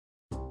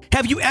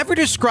Have you ever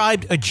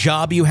described a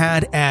job you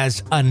had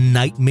as a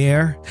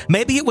nightmare?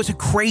 Maybe it was a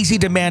crazy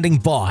demanding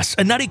boss,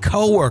 a nutty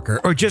coworker,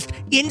 or just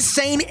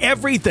insane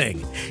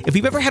everything. If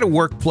you've ever had a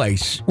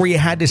workplace where you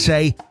had to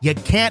say, you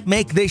can't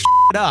make this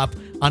shit up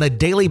on a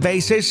daily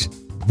basis,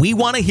 we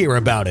want to hear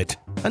about it.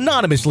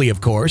 Anonymously,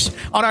 of course,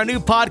 on our new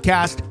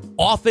podcast,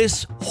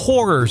 Office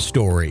Horror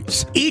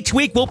Stories. Each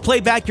week, we'll play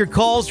back your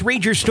calls,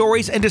 read your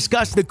stories, and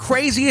discuss the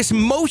craziest,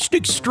 most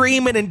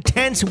extreme and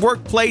intense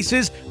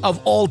workplaces of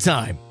all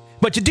time.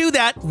 But to do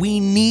that, we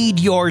need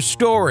your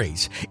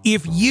stories.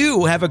 If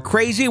you have a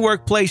crazy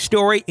workplace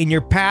story in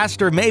your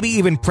past or maybe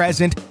even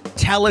present,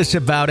 tell us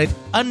about it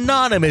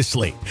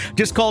anonymously.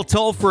 Just call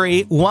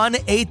toll-free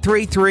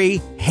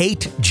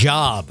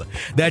 1-833-HATE-JOB.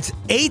 That's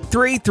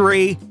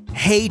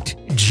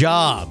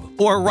 833-HATE-JOB.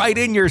 Or write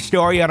in your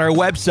story on our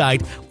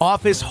website,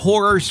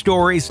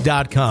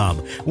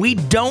 officehorrorstories.com. We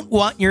don't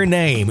want your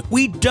name.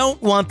 We don't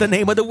want the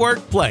name of the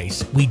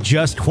workplace. We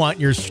just want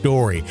your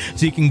story.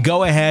 So you can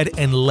go ahead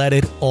and let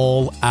it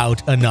all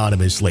out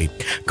anonymously.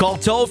 Call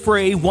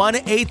toll-free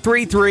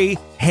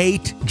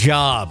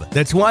 1-833-HATE-JOB.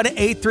 That's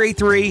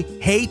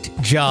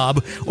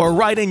 1-833-HATE-JOB. Or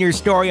write in your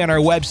story on our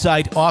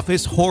website,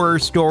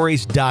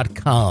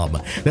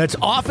 officehorrorstories.com. That's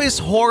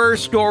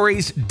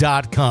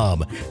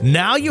officehorrorstories.com.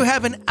 Now you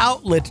have an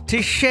outlet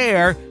to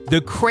share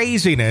the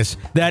craziness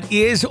that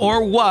is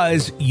or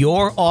was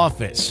your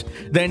office.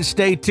 Then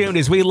stay tuned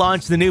as we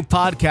launch the new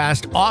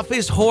podcast,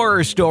 Office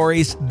Horror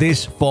Stories,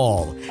 this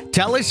fall.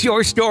 Tell us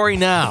your story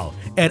now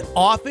at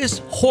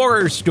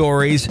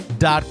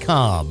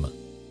officehorrorstories.com.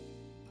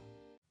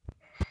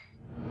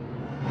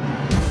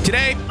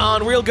 Today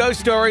on Real Ghost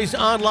Stories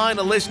Online,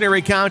 a listener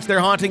recounts their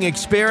haunting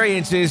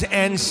experiences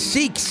and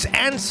seeks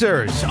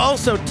answers.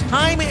 Also,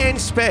 time and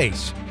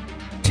space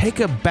take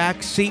a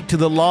back seat to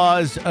the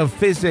laws of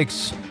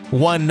physics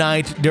one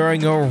night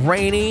during a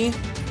rainy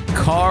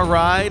car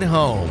ride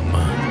home.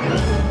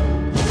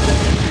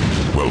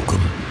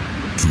 Welcome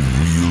to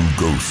Real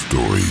Ghost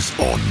Stories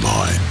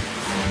Online.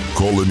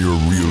 Call in your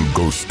real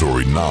ghost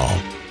story now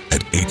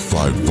at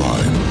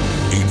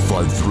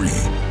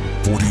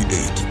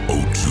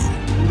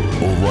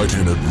 855-853-4802 or write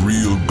in at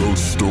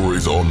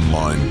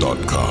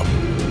realghoststoriesonline.com.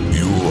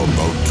 You're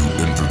about to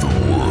enter the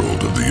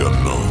world of the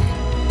unknown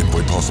and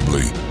quite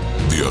possibly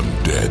the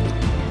undead.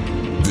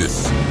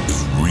 This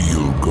is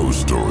Real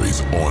Ghost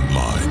Stories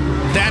Online.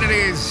 That it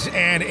is,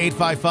 and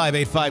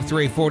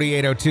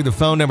 855-853-4802, the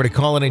phone number to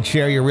call in and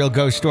share your real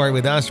ghost story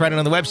with us. Right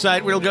on the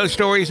website,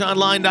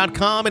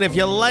 realghoststoriesonline.com. And if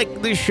you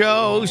like the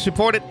show,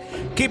 support it,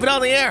 keep it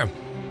on the air.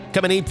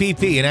 Become an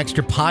EPP, an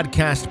extra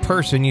podcast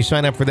person. You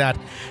sign up for that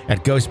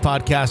at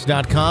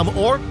ghostpodcast.com,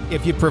 or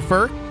if you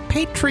prefer,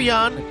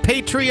 Patreon,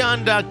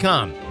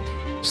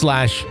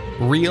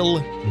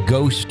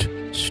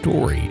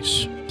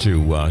 patreon.com/realghoststories.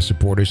 To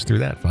support us through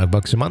that.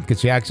 $5 a month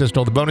gets you access to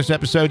all the bonus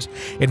episodes,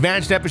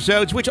 advanced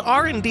episodes, which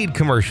are indeed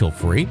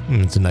commercial-free.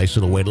 It's a nice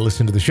little way to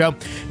listen to the show,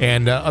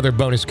 and other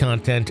bonus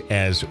content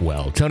as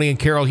well. Tony and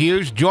Carol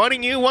Hughes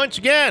joining you once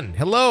again.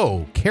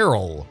 Hello,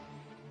 Carol.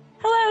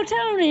 Hello,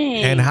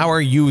 Tony. And how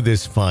are you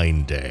this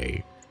fine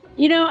day?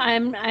 You know,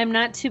 I'm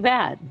not too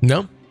bad.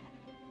 No?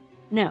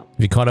 No. Have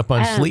you caught up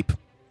on sleep?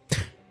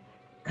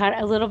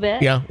 Caught a little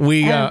bit. Yeah,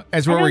 we I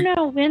don't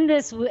know when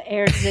this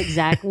airs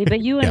exactly,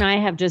 but you and I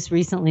have just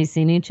recently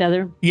seen each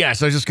other.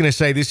 Yes, I was just going to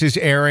say this is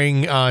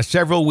airing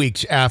several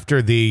weeks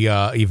after the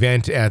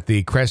event at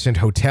the Crescent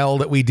Hotel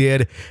that we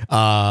did.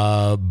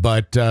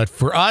 But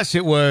for us,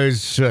 it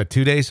was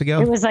 2 days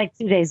ago. It was like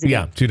 2 days ago.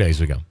 Yeah, 2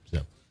 days ago.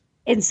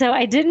 And so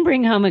I didn't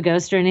bring home a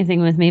ghost or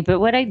anything with me, but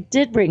what I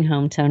did bring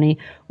home, Tony,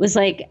 was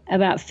like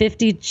about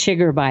 50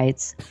 chigger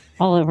bites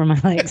all over my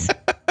legs.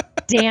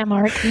 Damn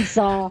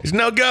Arkansas. There's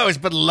no ghosts,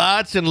 but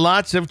lots and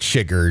lots of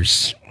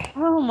chiggers.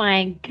 Oh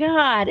my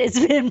God,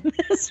 it's been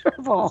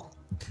miserable.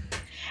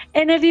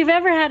 And if you've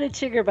ever had a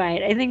chigger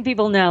bite, I think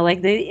people know,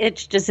 like, they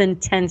itch just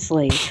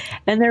intensely,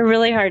 and they're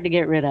really hard to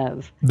get rid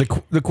of.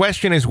 The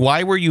question is,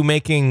 why were you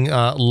making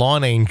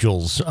lawn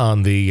angels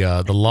on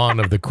the lawn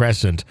of the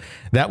Crescent?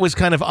 That was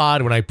kind of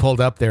odd when I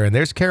pulled up there, and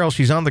there's Carol.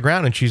 She's on the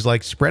ground, and she's,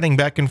 like, spreading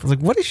back and forth.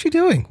 Like, what is she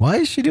doing? Why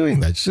is she doing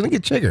that? She's going to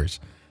get chiggers.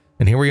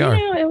 And here we are.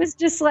 You know, it was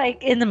just,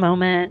 like, in the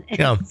moment.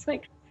 Yeah. It's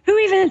like, who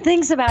even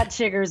thinks about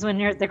chiggers when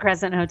you're at the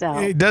Crescent Hotel?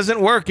 It doesn't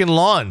work in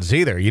lawns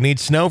either. You need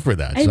snow for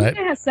that. I think it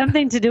has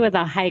something to do with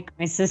a hike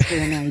my sister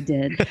and I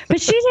did.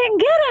 But she didn't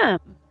get them.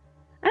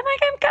 I'm like,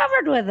 I'm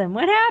covered with them.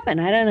 What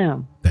happened? I don't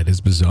know. That is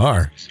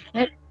bizarre.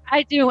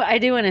 I do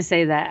want to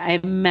say that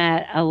I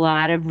met a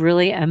lot of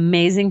really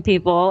amazing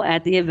people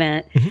at the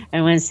event.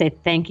 I want to say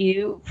thank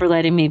you for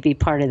letting me be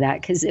part of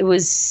that, because it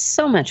was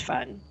so much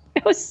fun.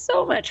 It was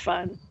so much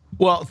fun.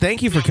 Well,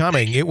 thank you for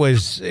coming. It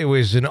was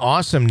an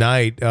awesome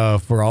night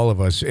for all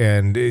of us,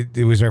 and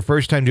it was our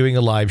first time doing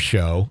a live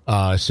show.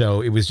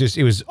 So it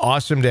was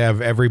awesome to have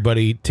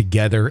everybody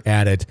together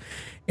at it.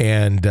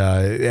 and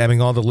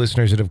having all the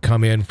listeners that have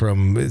come in,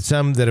 from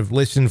some that have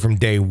listened from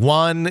day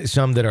one,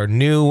 some that are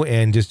new,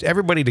 and just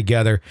everybody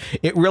together.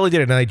 It really did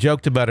it. And I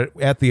joked about it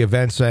at the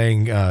event,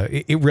 saying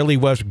it really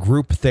was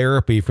group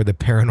therapy for the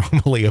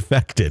paranormally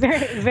affected.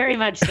 Very, very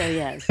much so,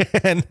 yes.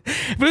 But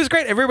it was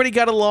great. Everybody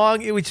got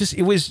along. It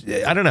was,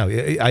 I don't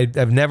know.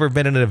 I've never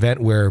been in an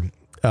event where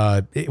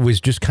it was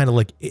just kind of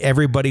like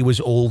everybody was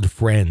old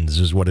friends,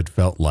 is what it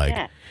felt like.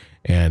 Yeah.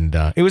 And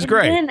it was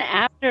great. And then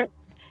after,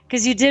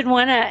 because you did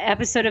one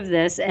episode of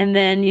this, and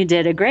then you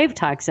did a Grave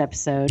Talks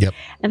episode. Yep.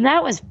 And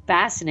that was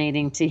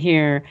fascinating to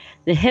hear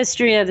the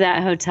history of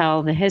that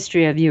hotel, the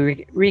history of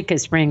Eureka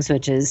Springs,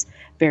 which is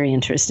very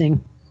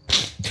interesting.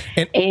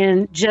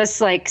 And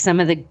just like some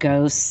of the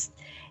ghosts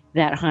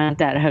that haunt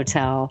that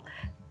hotel.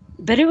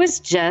 But it was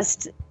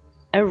just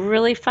a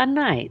really fun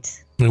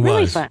night.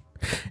 Really fun.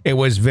 It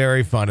was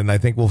very fun, and I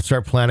think we'll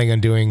start planning on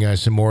doing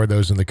some more of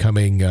those in the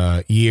coming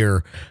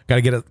year.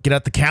 Got to get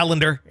out the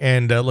calendar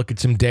and look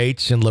at some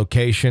dates and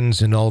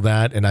locations and all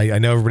that. And I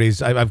know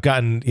everybody's. I've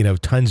gotten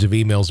tons of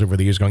emails over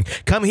the years going,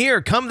 "Come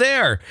here, come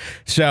there."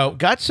 So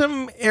got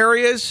some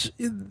areas.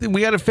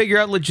 We got to figure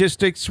out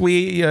logistics.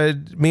 Me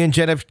and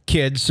Jen have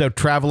kids, so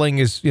traveling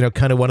is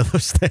kind of one of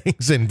those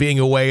things, and being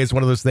away is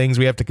one of those things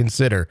we have to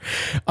consider.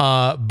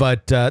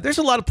 But there's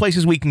a lot of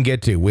places we can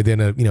get to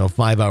within a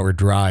 5-hour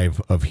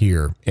drive of here.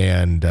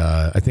 And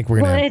I think we're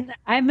going to...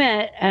 I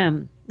met,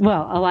 a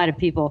lot of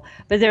people,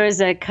 but there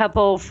was a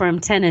couple from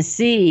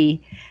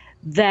Tennessee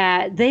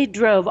that they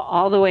drove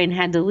all the way and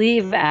had to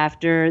leave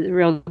after the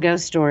Real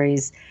Ghost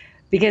Stories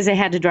because they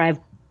had to drive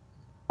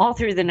all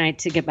through the night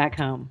to get back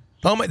home.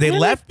 Oh, my, they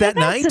left that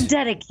night? That's some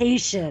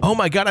dedication. Oh,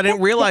 my God, I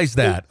didn't realize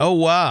that. Oh,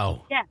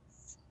 wow.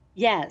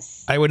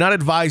 Yes. I would not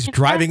advise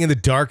driving in the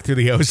dark through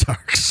the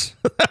Ozarks.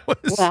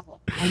 Well,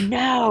 I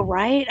know,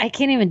 right? I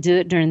can't even do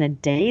it during the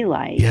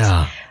daylight.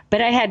 Yeah.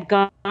 But I had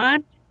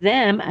gone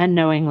them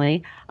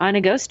unknowingly on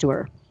a ghost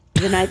tour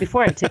the night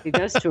before. I took a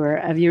ghost tour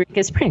of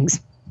Eureka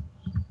Springs.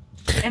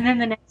 And then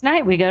the next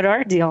night we go to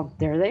our deal.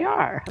 There they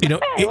are.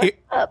 Hey, what's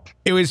up?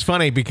 It was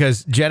funny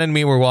because Jen and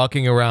me were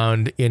walking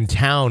around in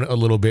town a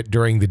little bit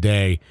during the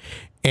day.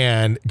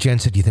 And Jen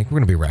said, "Do you think we're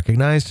going to be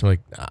recognized?" I'm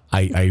like,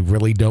 I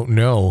really don't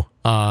know.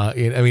 I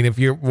mean, if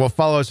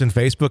follow us on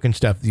Facebook and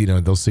stuff,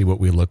 they'll see what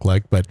we look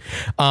like. But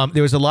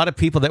there was a lot of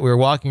people that we were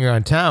walking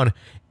around town,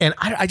 and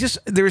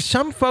there were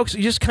some folks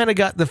who just kind of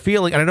got the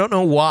feeling, and I don't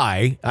know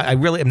why. I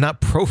really am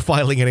not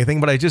profiling anything,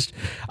 but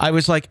I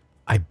was like,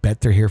 I bet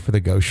they're here for the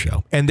ghost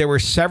show. And there were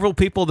several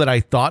people that I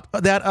thought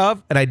that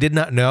of, and I did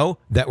not know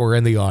that were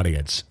in the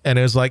audience. And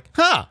it was like,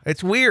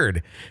 it's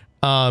weird.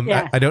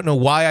 Yeah. I don't know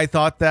why I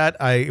thought that.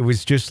 It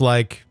was just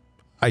like,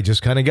 I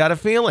just kind of got a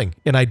feeling,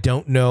 and I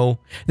don't know.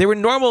 They were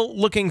normal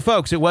looking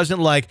folks. It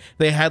wasn't like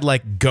they had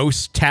like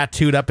ghosts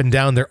tattooed up and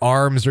down their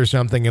arms or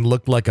something and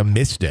looked like a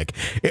mystic.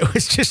 It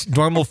was just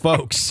normal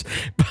folks.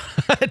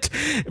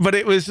 But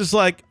it was just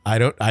like, I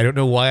don't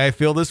know why I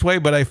feel this way,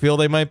 but I feel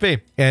they might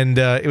be. And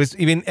it was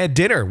even at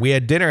dinner. We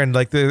had dinner, and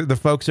like the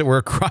folks that were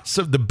across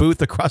of the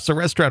booth across the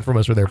restaurant from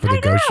us were there for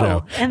the ghost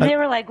show. And they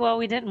were like, "Well,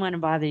 we didn't want to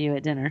bother you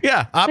at dinner."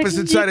 Yeah,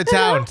 opposite side of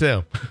town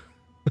too.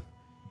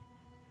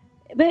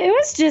 But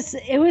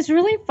it was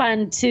really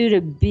fun, too,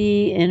 to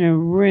be in a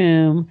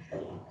room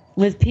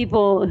with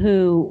people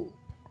who,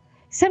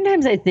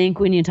 sometimes I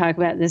think when you talk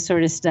about this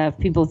sort of stuff,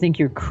 people think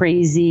you're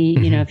crazy.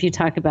 Mm-hmm. If you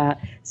talk about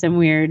some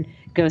weird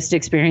ghost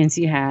experience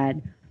you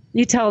had,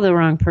 you tell the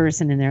wrong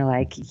person and they're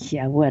like,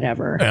 yeah,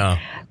 whatever. Yeah.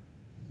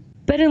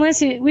 But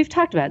we've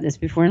talked about this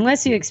before,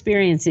 unless you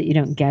experience it, you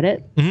don't get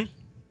it. Mm-hmm.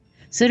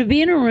 So to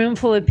be in a room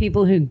full of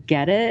people who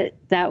get it,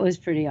 that was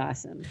pretty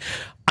awesome.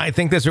 I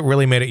think that's what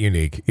really made it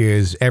unique,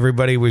 is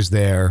everybody was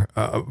there,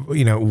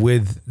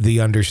 with the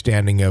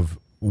understanding of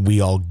we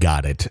all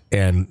got it.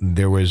 And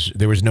there was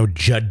no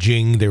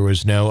judging. There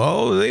was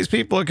no, these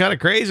people are kind of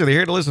crazy. They're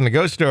here to listen to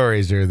ghost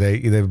stories, or they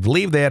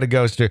believe they had a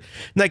ghost. Or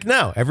like,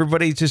 no,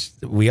 everybody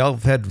we all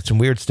had some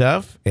weird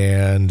stuff,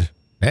 and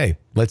hey,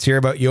 let's hear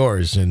about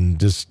yours. And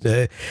just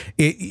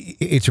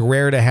it's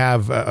rare to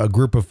have a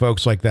group of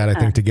folks like that, I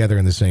think, together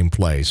in the same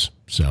place.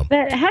 So,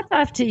 but hats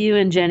off to you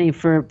and Jenny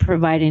for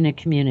providing a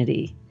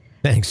community.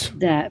 Thanks.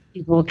 That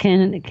people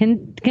can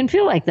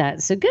feel like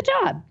that. So good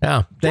job.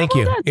 Yeah, thank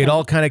you. It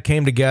all kind of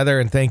came together,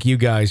 and thank you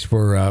guys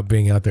for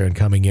being out there and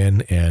coming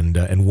in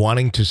and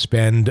wanting to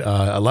spend.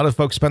 A lot of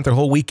folks spent their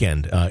whole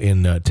weekend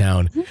in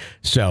town,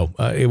 so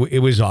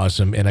it was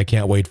awesome, and I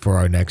can't wait for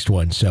our next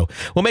one. So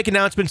we'll make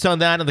announcements on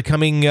that in the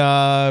coming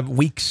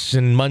weeks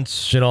and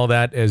months and all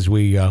that as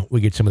we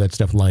get some of that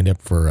stuff lined up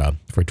for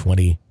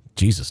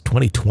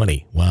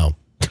 2020. Wow.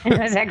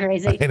 Is that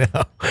crazy? I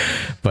know.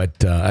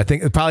 But I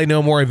think probably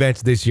no more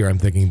events this year, I'm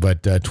thinking.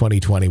 But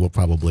 2020 will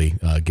probably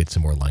get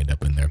some more lined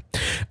up in there.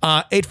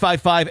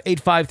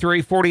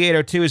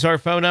 855-853-4802 is our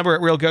phone number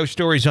at Real Ghost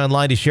Stories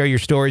Online to share your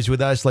stories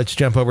with us. Let's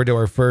jump over to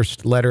our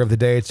first letter of the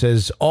day. It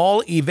says,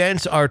 all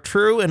events are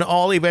true and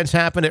all events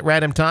happen at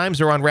random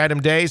times or on random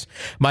days.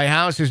 My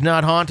house is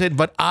not haunted,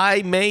 but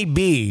I may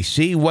be.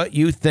 See what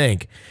you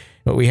think.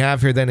 What we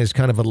have here then is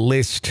kind of a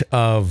list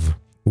of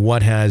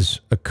what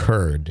has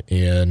occurred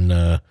in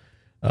a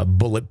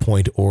bullet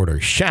point order.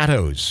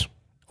 Shadows,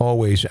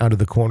 always out of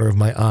the corner of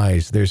my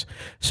eyes. There's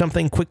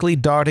something quickly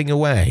darting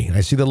away.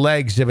 I see the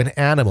legs of an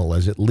animal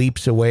as it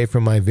leaps away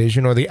from my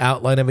vision, or the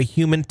outline of a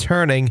human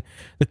turning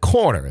the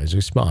corner as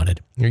they're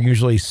spotted. They're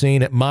usually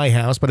seen at my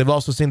house, but I've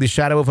also seen the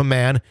shadow of a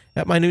man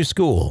at my new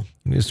school.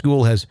 The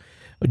school has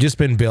just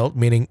been built,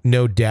 meaning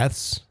no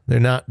deaths. They're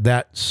not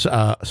that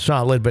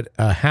solid, but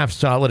half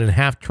solid and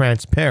half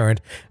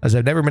transparent, as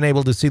I've never been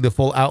able to see the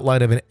full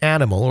outline of an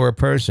animal or a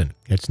person.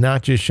 It's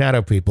not just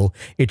shadow people,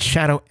 it's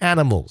shadow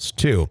animals,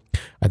 too.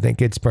 I think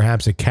it's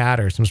perhaps a cat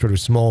or some sort of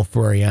small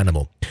furry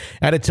animal.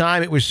 At a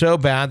time, it was so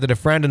bad that a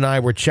friend and I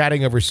were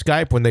chatting over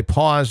Skype when they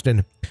paused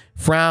and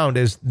frowned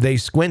as they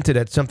squinted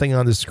at something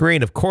on the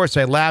screen. Of course,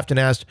 I laughed and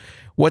asked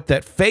what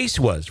that face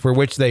was, for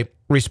which they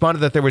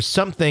responded that there was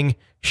something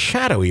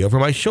shadowy over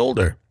my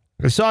shoulder.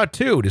 I saw it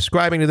too,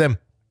 describing to them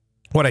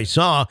what I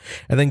saw,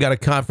 and then got a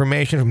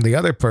confirmation from the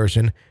other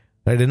person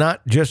that I did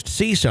not just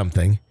see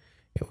something.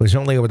 It was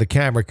only over the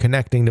camera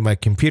connecting to my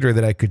computer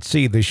that I could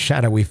see the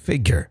shadowy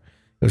figure.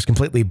 It was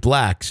completely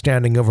black,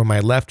 standing over my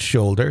left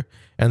shoulder,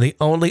 and the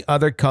only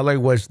other color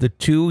was the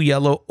two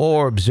yellow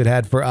orbs it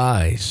had for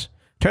eyes.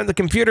 Turn the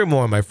computer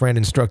more, my friend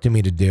instructed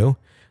me to do.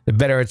 They're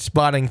better at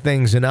spotting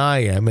things than I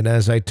am, and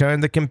as I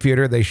turned the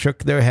computer, they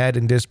shook their head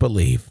in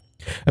disbelief.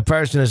 A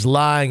person is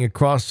lying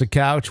across the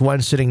couch,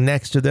 one sitting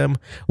next to them,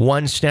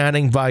 one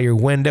standing by your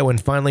window,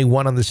 and finally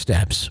one on the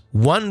steps.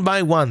 One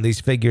by one,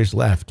 these figures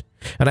left,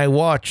 and I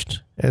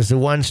watched as the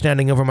one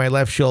standing over my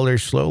left shoulder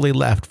slowly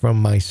left from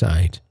my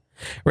sight.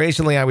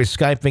 Recently, I was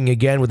Skyping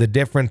again with a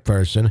different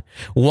person,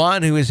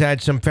 one who has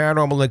had some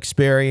paranormal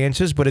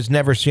experiences but has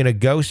never seen a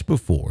ghost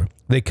before.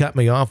 They cut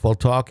me off while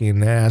talking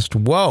and asked,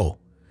 "Whoa,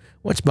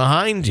 what's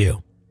behind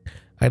you?"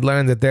 I'd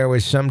learned that there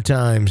was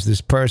sometimes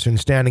this person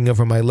standing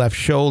over my left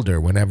shoulder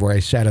whenever I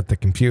sat at the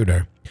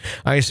computer.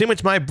 I assume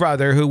it's my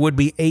brother, who would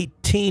be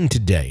 18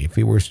 today if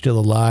he were still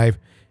alive,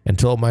 and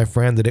told my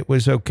friend that it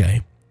was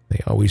okay.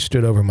 They always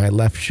stood over my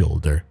left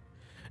shoulder.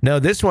 "No,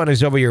 this one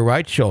is over your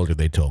right shoulder,"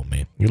 they told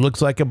me. "It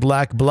looks like a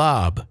black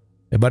blob."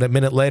 About a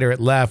minute later, it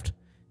left,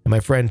 and my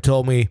friend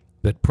told me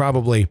that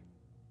probably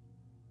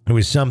it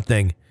was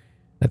something,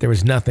 that there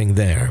was nothing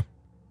there.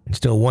 I'm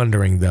still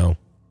wondering, though,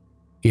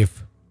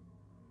 if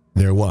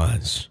there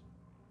was.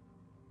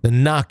 The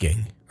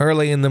knocking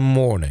early in the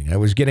morning. I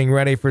was getting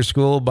ready for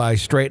school by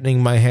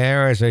straightening my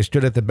hair. As I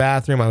stood at the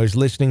bathroom, I was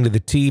listening to the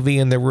TV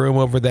in the room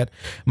over that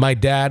my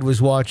dad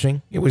was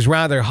watching. It was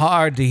rather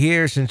hard to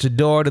hear since the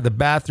door to the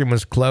bathroom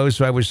was closed,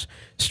 so I was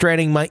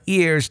straining my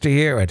ears to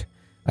hear it.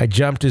 I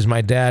jumped as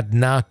my dad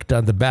knocked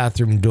on the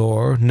bathroom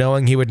door.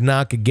 Knowing he would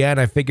knock again,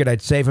 I figured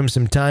I'd save him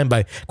some time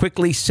by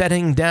quickly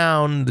setting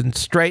down and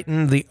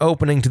straightened the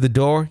opening to the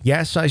door.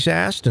 "Yes?" I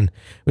asked, and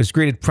was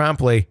greeted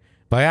promptly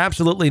by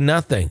absolutely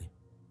nothing.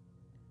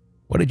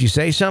 "What did you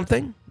say,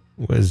 something?"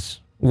 was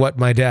what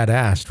my dad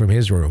asked from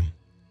his room.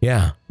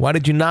 "Yeah. Why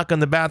did you knock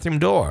on the bathroom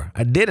door?"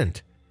 "I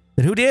didn't."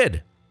 "Then who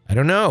did?" "I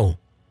don't know."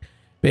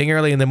 Being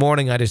early in the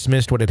morning, I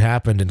dismissed what had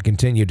happened and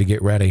continued to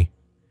get ready.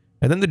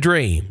 And then the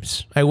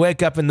dreams. I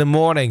wake up in the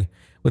morning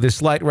with a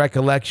slight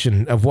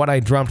recollection of what I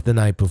dreamt the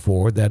night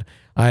before, that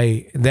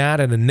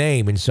and a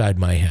name inside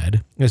my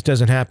head. This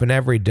doesn't happen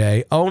every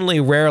day, only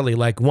rarely,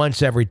 like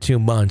once every 2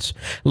 months.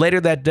 Later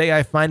that day,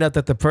 I find out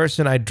that the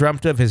person I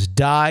dreamt of has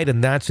died,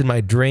 and that's in my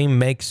dream.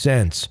 Makes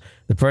sense.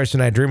 The person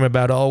I dream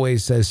about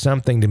always says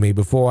something to me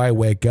before I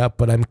wake up,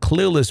 but I'm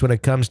clueless when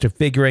it comes to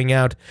figuring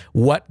out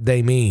what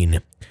they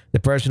mean. The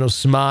person will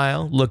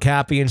smile, look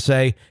happy, and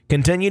say,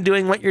 "Continue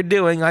doing what you're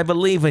doing, I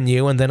believe in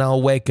you," and then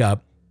I'll wake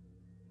up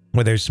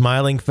with their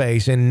smiling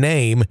face and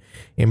name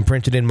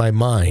imprinted in my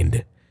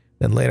mind.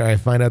 Then later I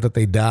find out that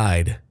they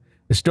died.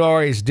 The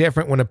story is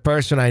different when a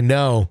person I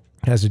know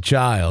has a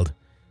child.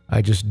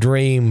 I just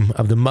dream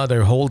of the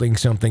mother holding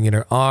something in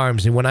her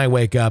arms, and when I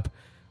wake up,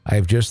 I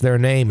have just their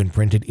name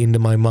imprinted into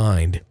my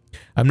mind.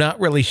 I'm not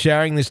really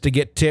sharing this to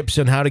get tips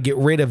on how to get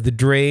rid of the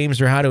dreams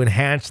or how to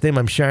enhance them.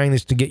 I'm sharing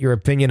this to get your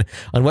opinion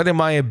on whether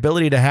my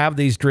ability to have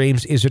these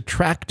dreams is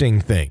attracting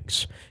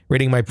things.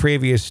 Reading my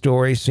previous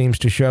story seems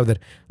to show that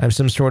I'm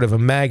some sort of a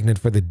magnet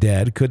for the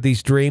dead. Could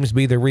these dreams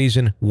be the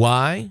reason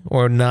why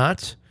or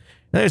not?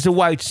 There's a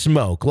white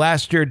smoke.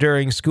 Last year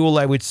during school,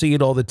 I would see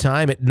it all the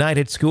time. At night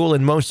at school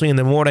and mostly in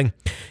the morning,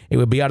 it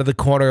would be out of the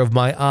corner of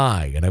my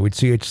eye, and I would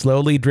see it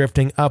slowly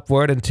drifting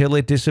upward until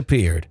it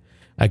disappeared.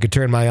 I could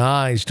turn my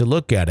eyes to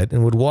look at it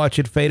and would watch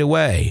it fade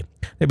away.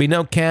 There'd be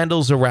no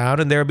candles around,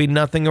 and there would be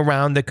nothing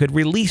around that could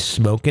release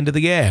smoke into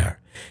the air.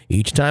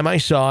 Each time I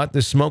saw it,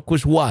 the smoke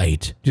was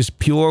white, just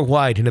pure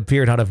white, and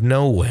appeared out of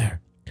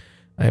nowhere.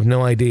 I have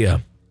no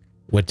idea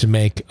what to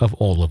make of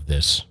all of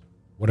this.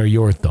 What are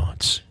your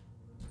thoughts,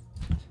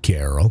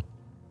 Carol?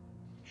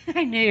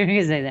 I knew you were going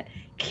to say that.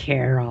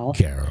 Carol.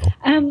 Carol.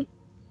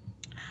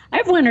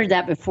 I've wondered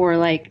that before.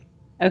 Like,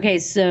 okay,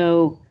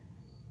 so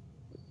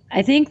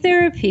I think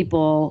there are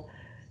people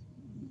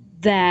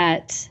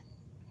that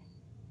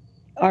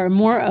are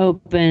more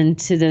open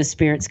to those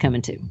spirits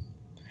coming to,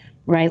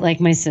 right? Like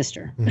my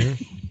sister.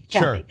 Mm-hmm.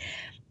 Sure.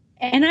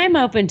 And I'm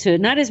open to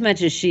it, not as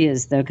much as she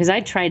is, though, because I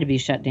try to be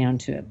shut down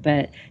to it,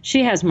 but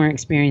she has more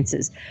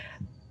experiences.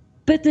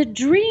 But the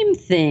dream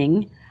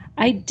thing,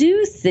 I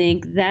do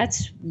think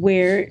that's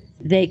where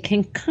they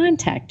can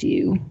contact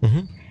you.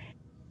 Mm-hmm.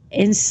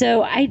 And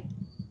so I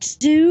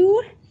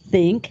do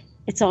think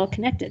it's all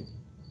connected.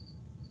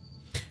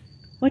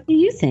 What do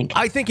you think?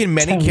 I think in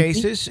many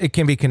cases it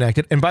can be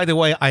connected. And by the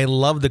way, I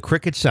love the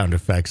cricket sound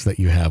effects that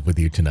you have with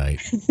you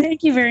tonight.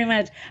 Thank you very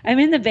much. I'm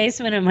in the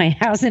basement of my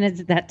house, and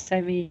it's that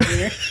time of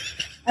year.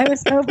 I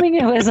was hoping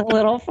it was a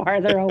little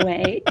farther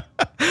away.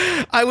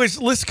 I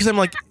was listening because I'm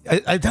like,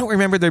 I don't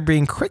remember there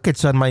being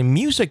crickets on my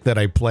music that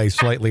I play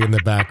slightly in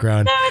the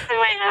background. No, it's in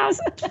my house.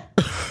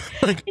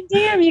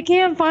 Damn, you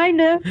can't find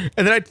them.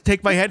 And then I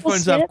take my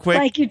headphones off quick.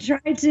 Like you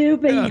try to,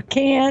 but you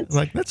can't. I'm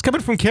like, that's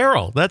coming from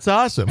Carol. That's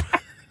awesome.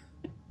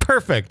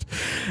 Perfect.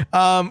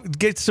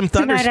 Get some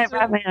thunder. Tonight I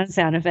brought my own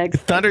sound effects.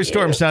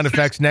 Thunderstorm sound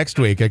effects next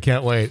week. I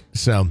can't wait.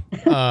 So,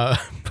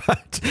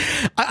 but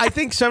I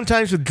think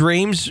sometimes with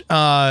dreams,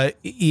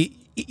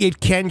 it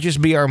can just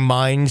be our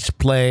minds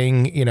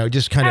playing, you know,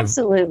 just kind of.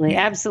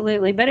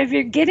 Absolutely. But if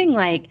you're getting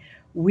like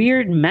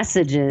weird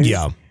messages,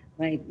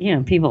 like, you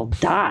know, people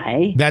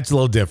die. That's a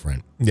little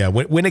different. Yeah.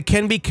 When it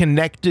can be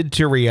connected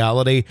to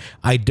reality,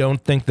 I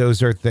don't think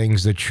those are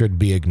things that should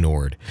be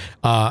ignored.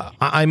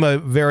 I'm a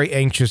very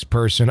anxious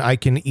person. I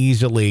can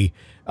easily,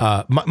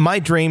 my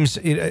dreams,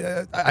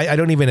 I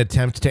don't even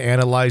attempt to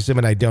analyze them,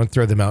 and I don't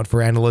throw them out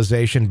for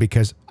analyzation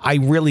because I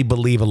really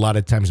believe a lot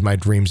of times my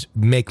dreams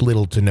make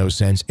little to no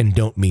sense and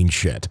don't mean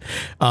shit.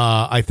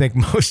 I think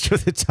most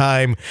of the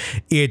time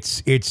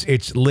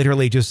it's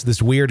literally just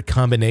this weird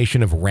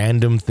combination of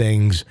random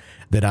things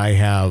that I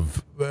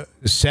have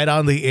said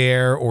on the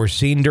air or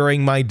seen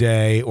during my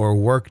day or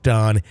worked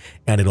on,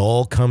 and it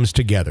all comes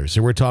together.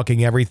 So we're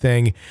talking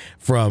everything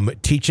from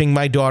teaching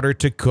my daughter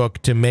to cook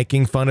to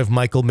making fun of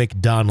Michael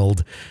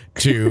McDonald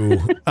to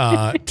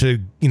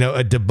you know,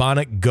 a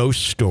demonic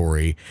ghost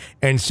story.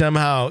 And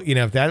somehow, you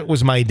know, if that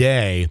was my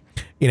day,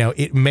 you know,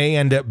 it may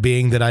end up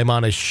being that I'm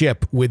on a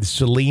ship with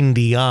Celine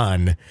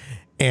Dion.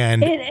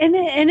 And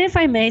if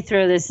I may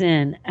throw this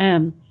in,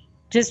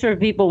 just for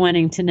people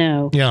wanting to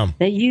know,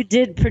 that you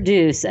did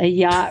produce a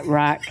yacht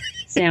rock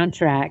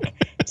soundtrack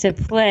to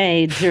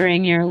play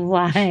during your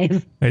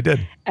live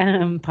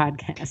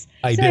podcast.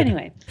 I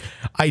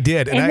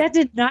did. And that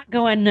did not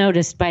go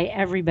unnoticed by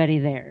everybody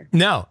there.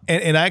 No.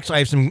 And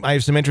actually I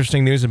have some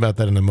interesting news about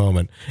that in a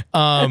moment.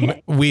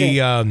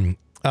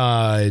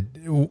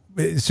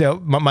 So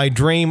my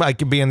dream, I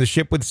could be on the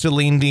ship with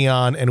Celine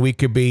Dion and we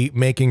could be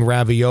making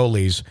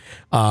raviolis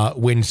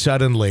when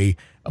suddenly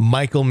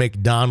Michael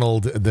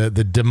McDonald, the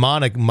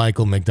demonic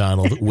Michael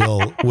McDonald,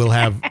 will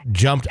have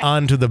jumped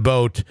onto the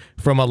boat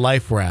from a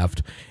life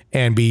raft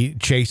and be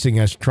chasing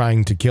us,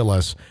 trying to kill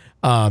us,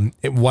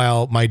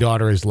 while my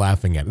daughter is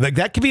laughing at it. Like,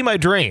 that could be my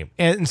dream.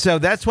 And so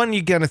that's when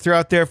you're going to throw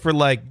out there for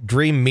like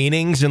dream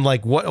meanings and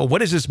like, what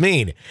does this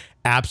mean?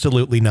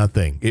 Absolutely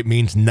nothing. It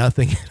means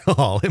nothing at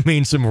all. It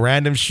means some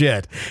random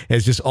shit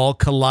has just all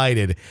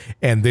collided,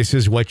 and this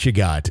is what you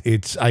got.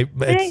 I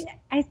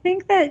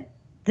think that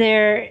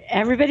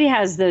everybody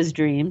has those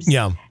dreams.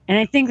 Yeah. And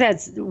I think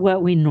that's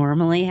what we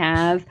normally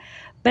have.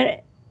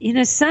 But, you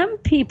know, some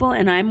people,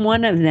 and I'm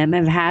one of them,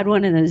 have had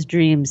one of those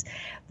dreams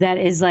that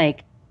is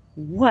like,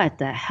 what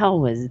the hell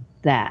was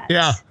that?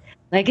 Yeah.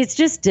 Like, it's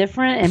just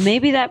different. And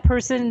maybe that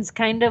person's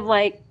kind of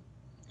like,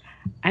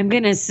 I'm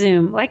going to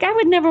assume, like, I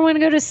would never want to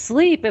go to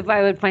sleep if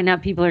I would find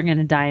out people are going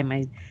to die in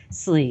my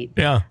sleep.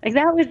 Yeah. Like,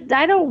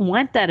 I don't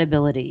want that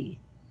ability.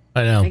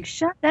 I know. Like,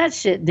 shut that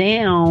shit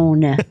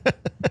down.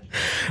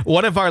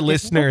 One of our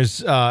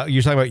listeners, you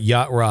were talking about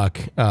yacht rock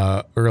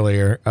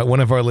earlier. One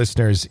of our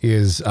listeners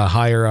is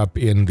higher up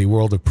in the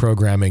world of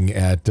programming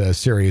at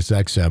Sirius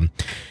XM,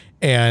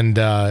 and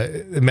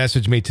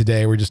messaged me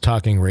today. We're just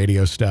talking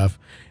radio stuff.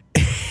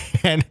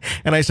 And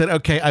I said,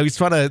 okay, I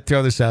just want to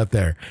throw this out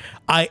there.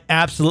 I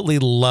absolutely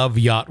love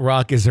yacht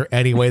rock. Is there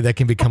any way that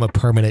can become a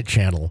permanent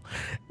channel?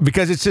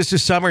 Because it's just a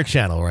summer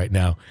channel right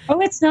now. Oh,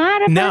 it's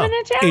not a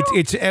permanent channel?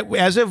 It's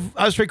as of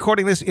us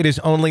recording this, it is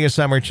only a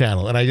summer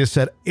channel. And I just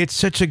said, it's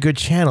such a good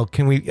channel.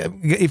 Can we,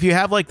 if you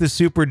have like the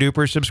super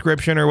duper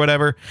subscription or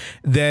whatever,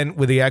 then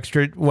with the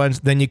extra ones,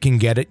 then you can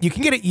get it. You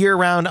can get it year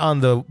round on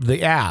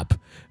the app.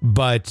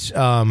 But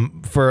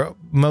for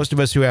most of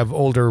us who have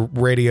older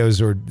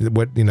radios or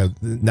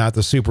not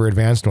the super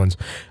advanced ones,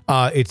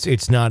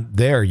 it's not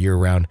there year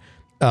round.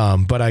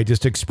 But I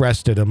just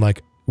expressed it. I'm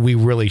like, we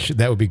really should.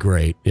 That would be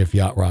great if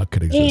Yacht Rock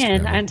could exist.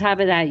 And on top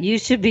of that, you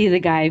should be the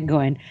guy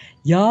going,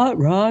 Yacht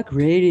Rock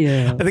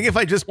Radio. I think if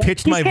I just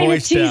pitched my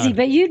voice cheesy, down,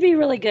 but you'd be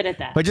really good at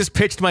that. If I just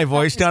pitched my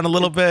voice down a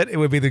little bit, it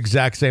would be the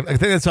exact same. I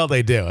think that's all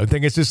they do. I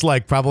think it's just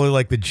like probably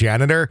like the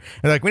janitor.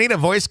 They're like, we need a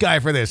voice guy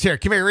for this. Here,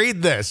 can we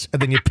read this?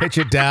 And then you pitch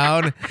it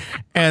down,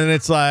 and then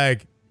it's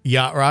like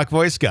Yacht Rock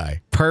voice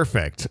guy.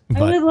 Perfect.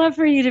 But I would love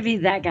for you to be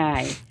that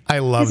guy. I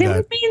love that. Because it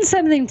would mean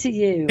something to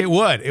you. It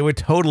would. It would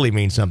totally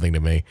mean something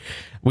to me.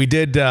 We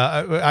did.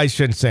 I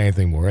shouldn't say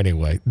anything more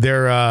anyway.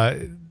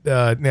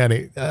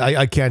 Nanny,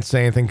 I can't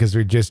say anything because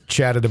we just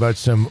chatted about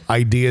some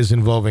ideas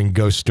involving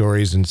ghost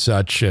stories and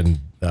such, and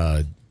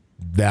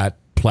that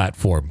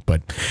platform.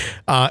 But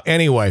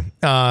anyway,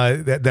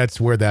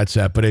 that's where that's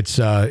at. But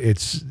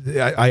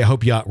I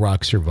hope Yacht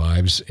Rock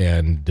survives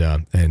and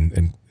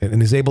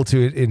is able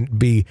to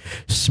be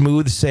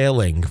smooth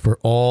sailing for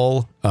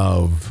all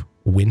of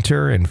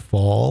winter and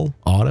fall,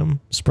 autumn,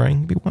 spring.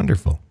 It'd be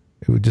wonderful.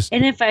 It would just.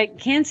 And if I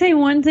can say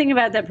one thing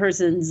about that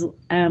person's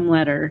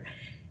letter,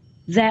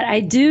 that I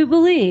do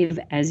believe,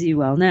 as you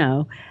well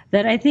know,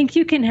 that I think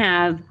you can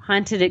have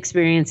haunted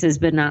experiences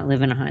but not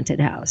live in a haunted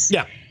house.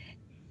 Yeah.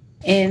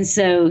 And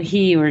so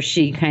he or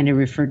she kind of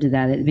referred to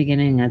that at the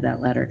beginning of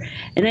that letter.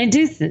 And I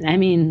do,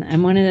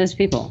 I'm one of those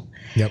people.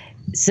 Yep.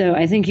 So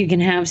I think you can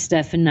have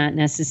stuff and not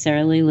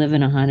necessarily live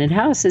in a haunted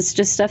house. It's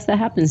just stuff that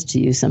happens to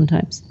you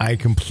sometimes. I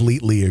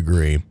completely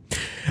agree.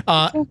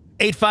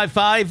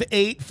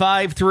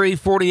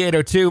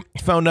 855-853-4802.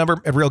 Phone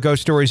number of Real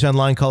Ghost Stories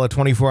Online. Call it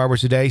 24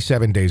 hours a day,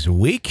 7 days a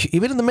week,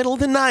 even in the middle of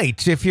the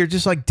night. If you're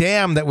just like,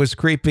 damn, that was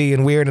creepy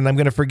and weird and I'm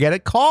going to forget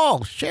it,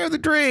 call. Share the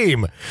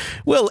dream.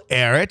 We'll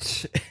air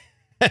it.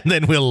 And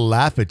then we'll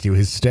laugh at you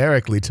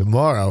hysterically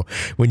tomorrow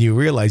when you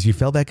realize you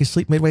fell back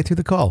asleep midway through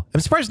the call. I'm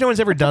surprised no one's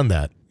ever done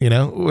that,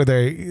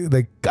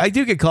 where I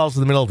do get calls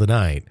in the middle of the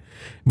night,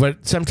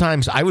 but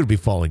sometimes I would be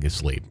falling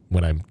asleep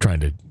when I'm trying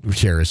to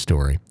share a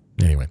story.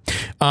 Anyway,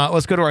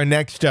 let's go to our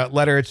next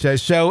letter. It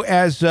says, so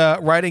as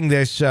writing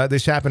this,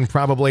 this happened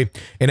probably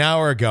an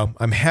hour ago.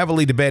 I'm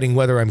heavily debating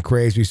whether I'm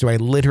crazy, so I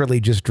literally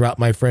just dropped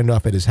my friend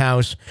off at his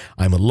house.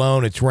 I'm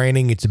alone. It's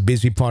raining. It's a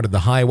busy part of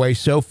the highway.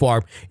 So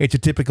far, it's a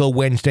typical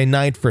Wednesday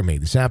night for me.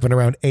 This happened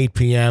around 8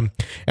 p.m.,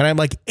 and I'm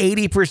like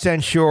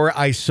 80% sure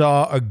I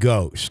saw a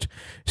ghost.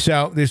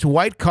 So this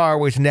white car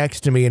was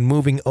next to me and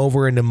moving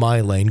over into my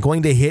lane,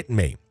 going to hit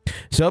me.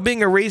 So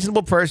being a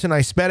reasonable person,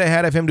 I sped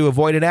ahead of him to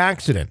avoid an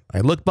accident. I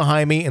look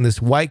behind me and this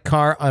white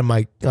car on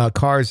my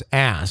car's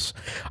ass.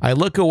 I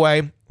look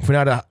away for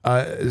not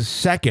a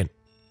second.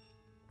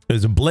 It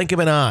was a blink of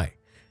an eye.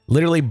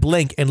 Literally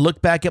blink and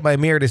look back at my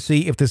mirror to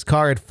see if this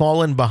car had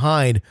fallen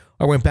behind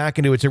or went back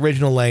into its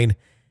original lane.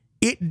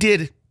 It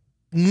did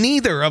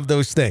neither of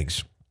those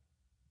things.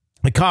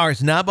 The car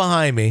is now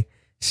behind me,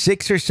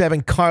 6 or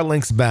 7 car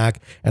lengths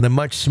back, and a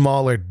much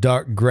smaller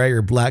dark gray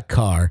or black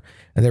car.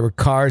 And there were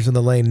cars in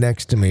the lane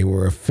next to me,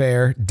 were a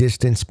fair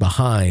distance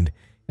behind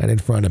and in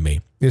front of me.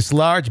 This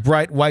large,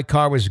 bright white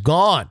car was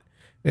gone.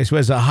 This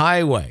was a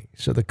highway,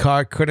 so the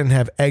car couldn't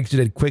have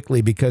exited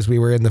quickly because we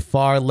were in the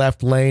far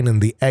left lane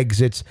and the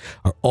exits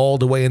are all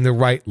the way in the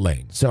right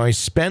lane. So I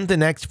spent the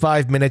next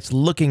 5 minutes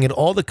looking at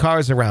all the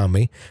cars around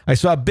me. I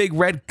saw big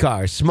red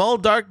cars, small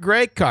dark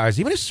gray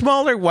cars, even a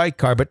smaller white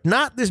car, but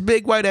not this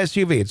big white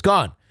SUV. It's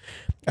gone.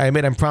 I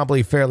admit I'm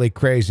probably fairly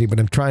crazy, but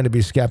I'm trying to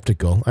be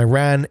skeptical. I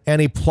ran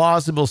any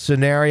plausible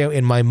scenario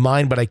in my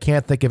mind, but I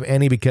can't think of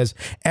any because,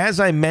 as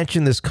I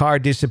mentioned, this car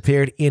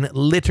disappeared in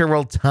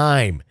literal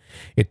time.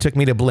 It took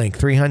me to blink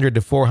 300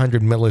 to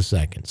 400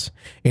 milliseconds.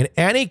 In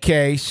any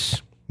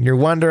case, you're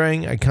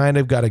wondering, I kind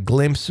of got a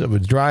glimpse of a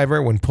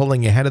driver when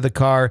pulling ahead of the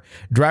car.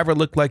 Driver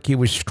looked like he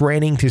was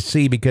straining to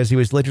see because he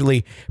was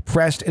literally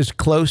pressed as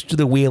close to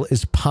the wheel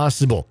as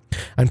possible.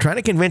 I'm trying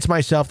to convince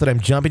myself that I'm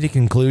jumping to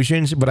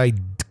conclusions, but I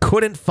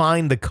couldn't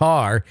find the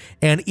car,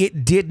 and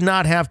it did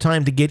not have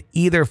time to get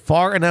either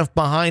far enough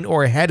behind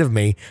or ahead of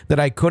me that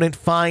I couldn't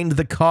find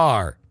the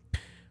car.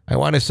 I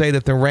want to say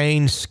that the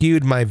rain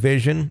skewed my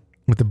vision.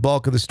 With the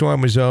bulk of the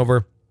storm was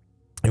over,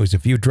 it was a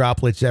few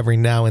droplets every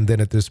now and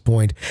then at this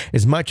point.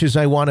 As much as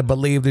I want to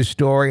believe this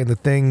story, and the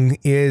thing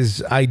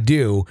is, I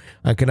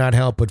cannot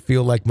help but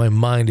feel like my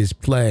mind is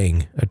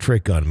playing a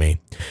trick on me.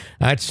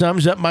 That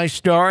sums up my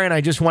story, and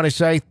I just want to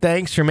say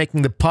thanks for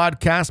making the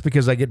podcast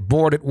because I get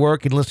bored at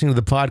work, and listening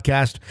to the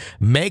podcast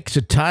makes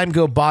the time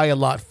go by a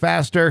lot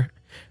faster.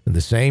 And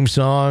the same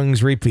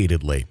songs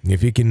repeatedly.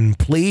 If you can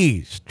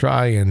please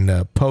try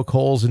and poke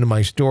holes into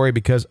my story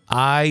because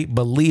I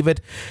believe it,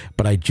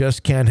 but I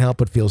just can't help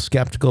but feel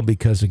skeptical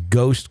because a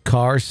ghost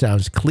car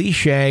sounds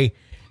cliche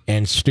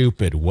and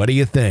stupid. What do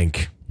you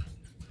think?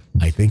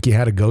 I think you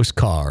had a ghost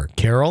car.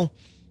 Carol?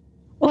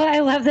 Well, I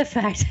love the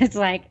fact it's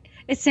like,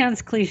 it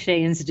sounds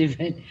cliche and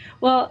stupid.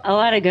 Well, a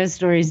lot of ghost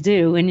stories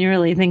do when you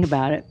really think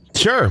about it.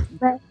 Sure.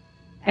 But,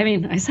 I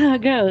mean, I saw a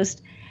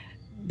ghost,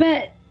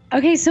 but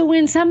okay, so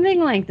when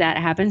something like that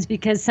happens,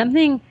 because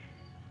something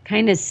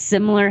kind of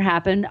similar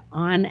happened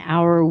on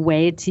our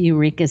way to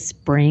Eureka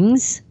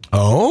Springs.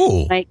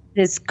 Oh. Like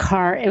this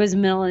car, it was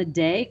middle of the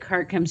day,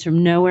 car comes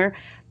from nowhere,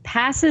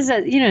 passes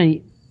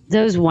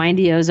those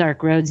windy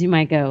Ozark roads, you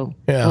might go,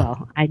 yeah.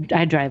 Well,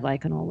 I drive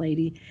like an old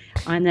lady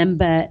on them,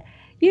 but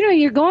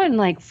you're going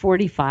like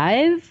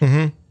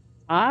 45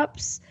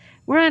 tops.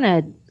 We're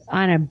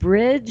on a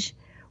bridge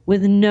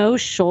with no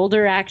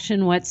shoulder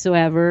action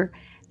whatsoever.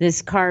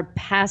 This car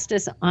passed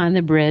us on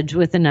the bridge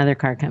with another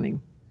car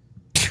coming.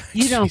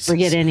 You don't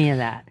forget any of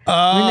that.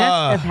 When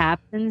that stuff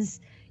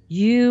happens,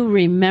 you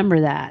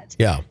remember that.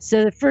 Yeah.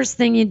 So the first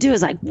thing you do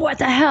is like, what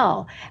the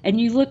hell? And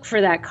you look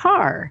for that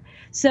car.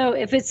 So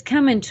if it's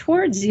coming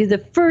towards you, the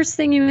first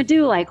thing you would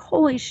do, like,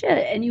 holy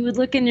shit, and you would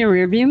look in your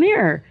rearview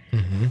mirror.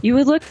 Mm-hmm. You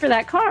would look for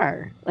that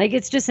car. Like,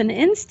 it's just an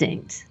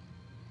instinct.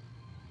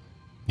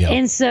 Yeah.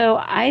 And so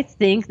I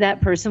think that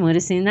person would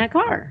have seen that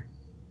car.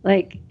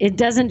 Like, it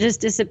doesn't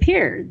just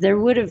disappear. There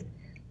would have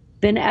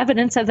been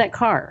evidence of that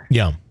car.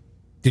 Yeah.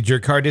 Did your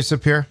car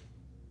disappear?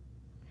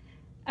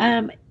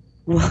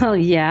 Well,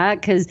 yeah,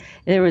 because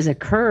there was a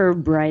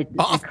curb right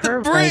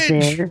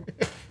there.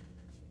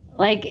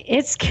 Like,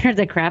 it scared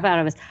the crap out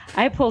of us.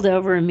 I pulled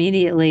over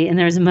immediately, and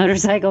there was a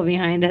motorcycle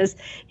behind us.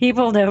 He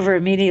pulled over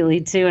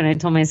immediately, too, and I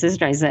told my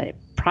sister, I said,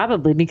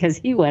 probably because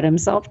he wet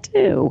himself,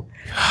 too.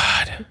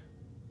 God.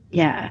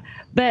 Yeah.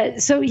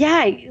 But, so,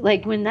 yeah,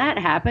 like, when that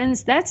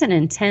happens, that's an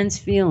intense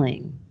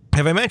feeling.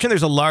 Have I mentioned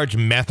there's a large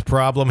meth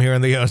problem here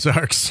in the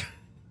Ozarks?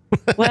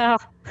 Well,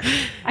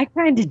 I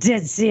kind of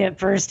did see it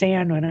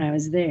firsthand when I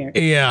was there.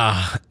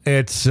 Yeah,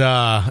 it's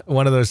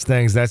one of those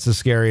things. That's the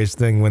scariest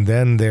thing. When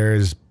then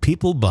there's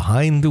people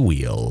behind the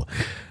wheel,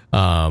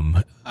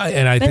 I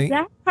think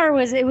that car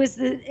was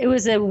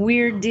a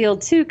weird deal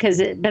too.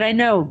 But I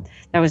know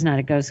that was not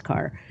a ghost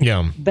car.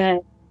 Yeah,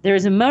 but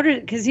there's a motor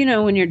because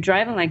when you're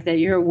driving like that,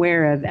 you're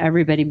aware of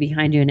everybody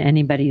behind you and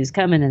anybody who's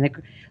coming,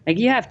 and like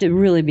you have to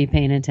really be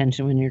paying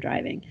attention when you're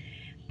driving.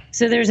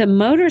 So there's a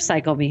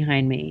motorcycle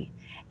behind me.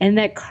 And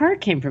that car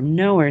came from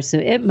nowhere, so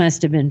it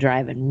must have been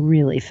driving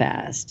really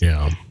fast.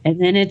 Yeah.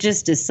 And then it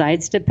just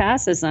decides to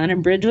pass us on a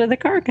bridge with a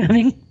car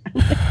coming.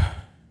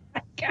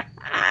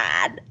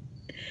 God,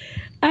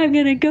 I'm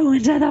going to go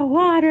into the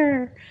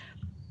water.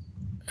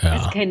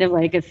 Yeah. It's kind of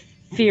like a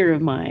fear of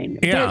mine.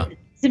 Yeah. But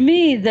to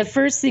me, the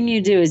first thing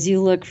you do is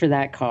you look for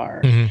that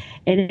car. Mm-hmm.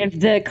 And if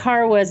the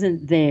car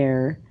wasn't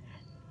there,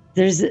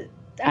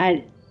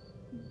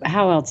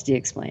 how else do you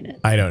explain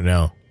it? I don't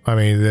know. I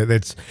mean,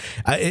 that's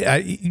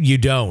you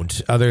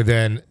don't, other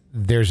than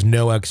there's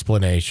no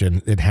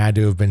explanation. It had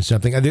to have been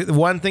something. The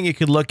one thing you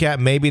could look at,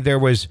 maybe there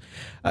was,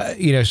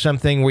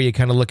 something where you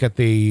kind of look at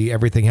the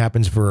everything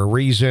happens for a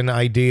reason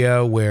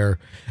idea, where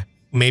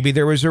maybe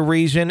there was a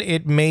reason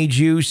it made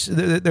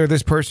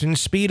this person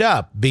speed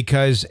up,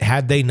 because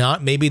had they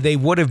not, maybe they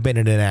would have been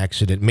in an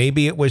accident.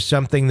 Maybe it was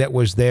something that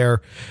was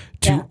there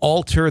to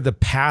alter the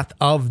path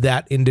of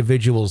that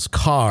individual's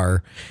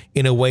car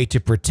in a way to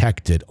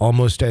protect it,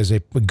 almost as a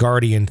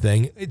guardian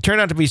thing. It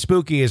turned out to be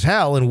spooky as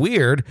hell and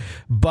weird,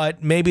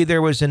 but maybe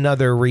there was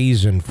another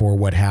reason for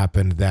what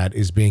happened that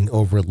is being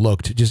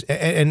overlooked,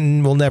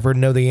 and we'll never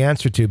know the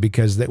answer to,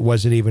 because that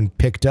wasn't even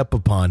picked up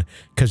upon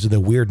because of the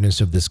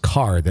weirdness of this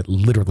car that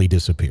literally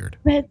disappeared.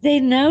 But they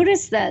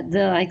noticed that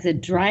the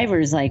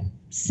driver's like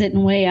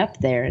sitting way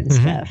up there and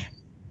stuff.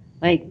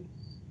 Like,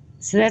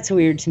 so that's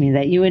weird to me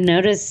that you would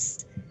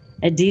notice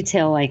a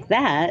detail like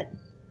that.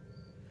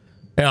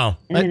 Yeah.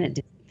 And then it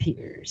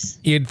disappears.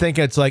 You'd think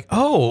it's like,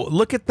 oh,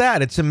 look at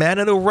that. It's a man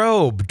in a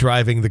robe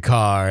driving the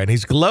car, and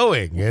he's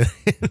glowing.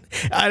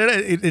 I don't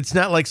know. It's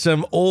not like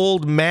some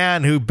old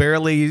man who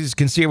barely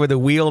can see over the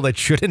wheel that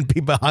shouldn't be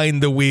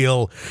behind the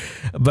wheel.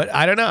 But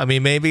I don't know. I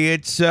mean, maybe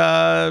it's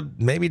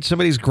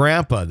somebody's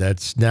grandpa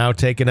that's now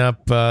taken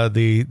up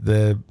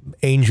the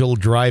angel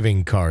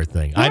driving car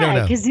thing. Yeah, I don't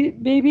know. Because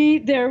maybe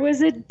there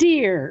was a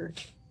deer.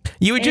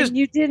 You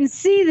didn't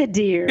see the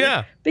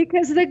deer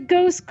because the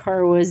ghost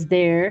car was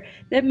there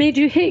that made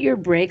you hit your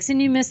brakes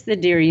and you missed the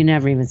deer. You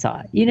never even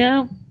saw it,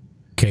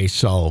 Case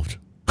solved.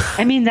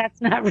 I mean, that's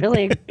not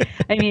really,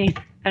 I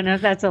don't know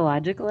if that's a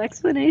logical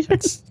explanation.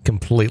 It's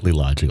completely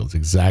logical. It's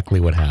exactly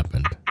what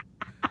happened.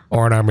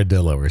 Or an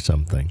armadillo or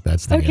something.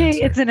 That's the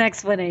answer. It's an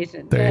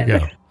explanation. There you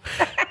go.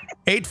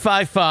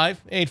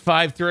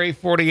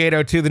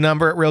 855-853-4802, the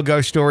number at Real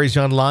Ghost Stories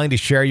Online to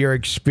share your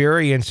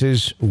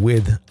experiences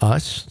with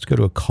us. Let's go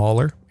to a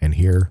caller and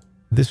hear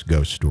this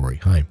ghost story.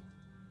 Hi,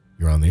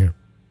 you're on the air.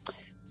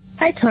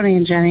 Hi, Tony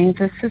and Jenny.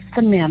 This is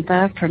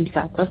Samantha from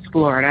Southwest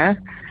Florida.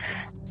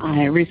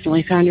 I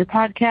recently found your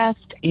podcast,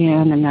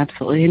 and I'm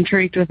absolutely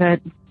intrigued with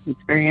it. It's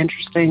very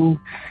interesting.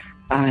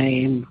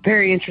 I'm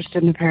very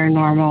interested in the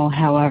paranormal.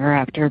 However,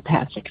 after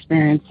past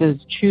experiences,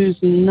 choose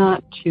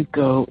not to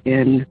go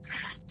in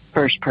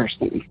first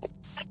person.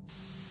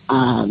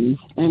 I'm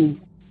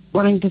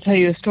wanting to tell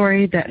you a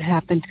story that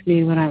happened to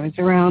me when I was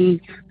around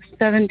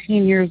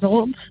 17 years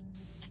old.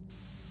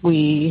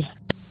 We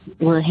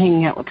were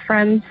hanging out with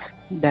friends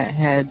that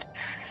had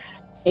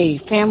a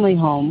family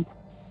home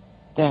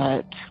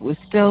that was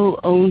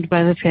still owned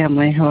by the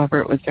family. However,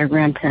 it was their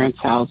grandparents'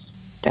 house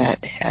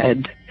that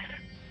had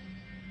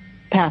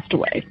passed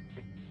away.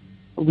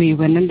 We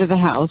went into the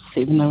house,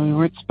 even though we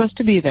weren't supposed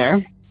to be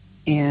there,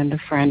 and the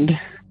friend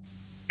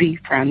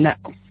that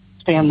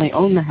family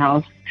owned the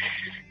house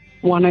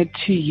wanted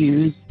to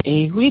use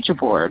a Ouija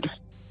board,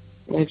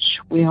 which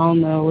we all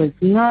know is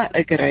not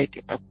a good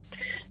idea.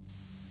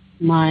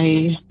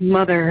 My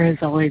mother has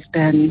always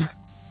been,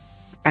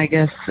 I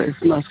guess, as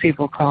most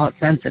people call it,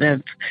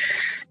 sensitive,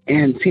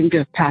 and seemed to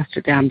have passed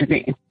it down to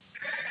me.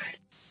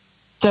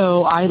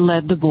 So I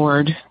led the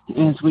board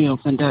as we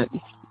opened it,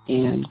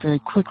 And very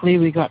quickly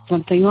we got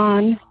something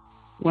on.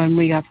 When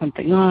we got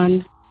something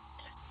on,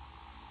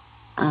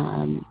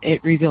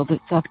 it revealed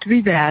itself to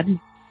be bad.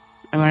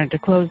 I wanted to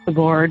close the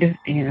board,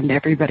 and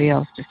everybody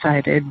else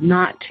decided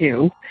not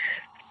to.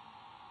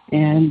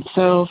 And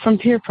so from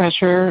peer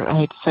pressure,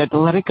 I decided to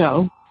let it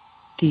go.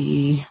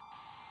 The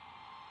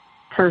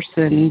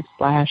person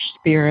 /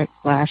 spirit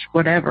 /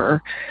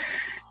 whatever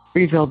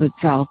revealed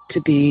itself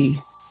to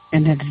be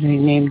an entity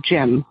named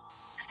Jim.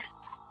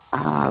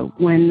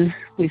 When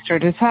we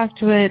started to talk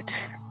to it,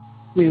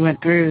 we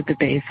went through the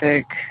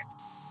basic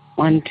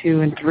 1,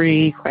 2, and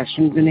 3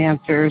 questions and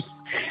answers.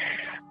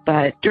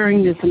 But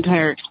during this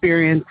entire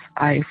experience,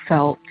 I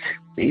felt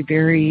a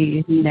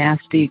very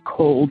nasty,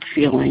 cold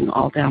feeling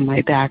all down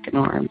my back and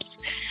arms,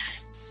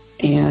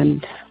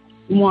 and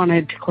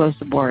wanted to close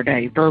the board.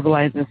 I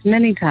verbalized this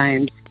many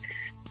times.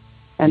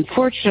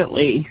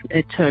 Unfortunately,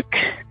 it took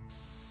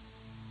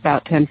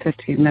about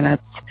 10-15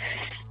 minutes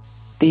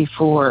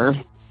before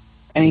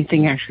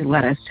anything actually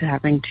led us to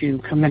having to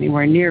come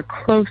anywhere near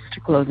close to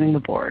closing the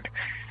board.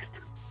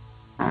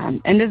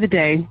 End of the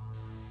day,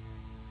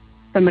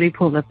 somebody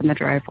pulled up in the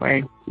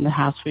driveway in the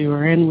house we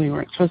were in. We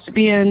weren't supposed to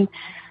be in.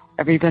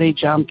 Everybody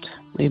jumped,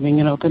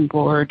 leaving an open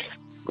board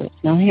with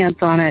no hands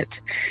on it.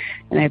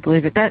 And I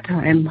believe at that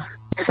time,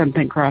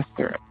 something crossed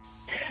through it.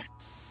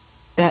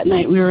 That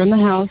night we were in the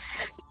house,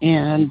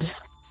 and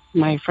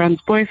my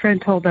friend's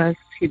boyfriend told us,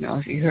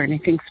 if you hear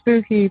anything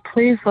spooky,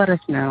 please let us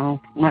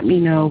know. Let me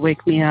know.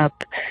 Wake me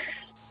up.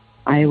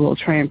 I will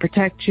try and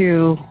protect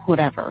you,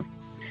 whatever.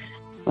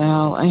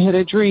 Well, I had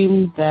a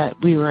dream that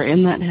we were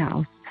in that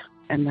house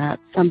and that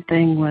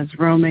something was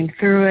roaming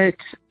through it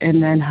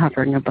and then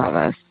hovering above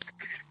us.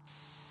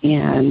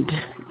 And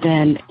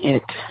then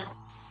it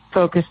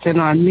focused in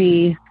on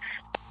me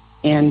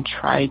and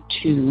tried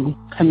to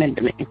come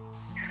into me.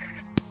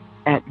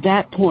 At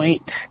that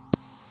point,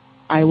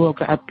 I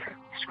woke up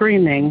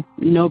screaming.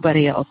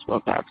 Nobody else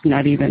woke up,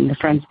 not even the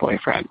friend's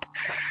boyfriend.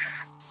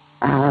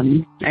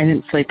 I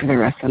didn't sleep for the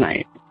rest of the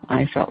night.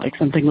 I felt like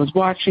something was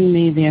watching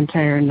me the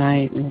entire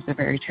night. It was a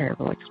very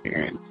terrible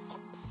experience.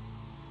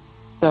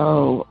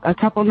 So a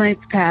couple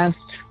nights passed,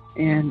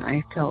 and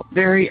I felt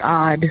very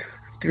odd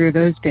through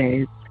those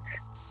days.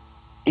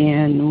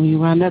 And we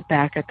wound up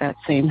back at that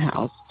same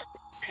house.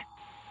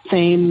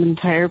 Same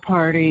entire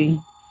party,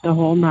 the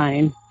whole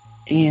 9.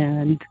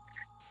 And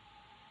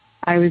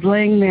I was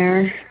laying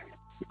there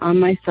on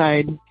my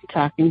side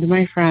talking to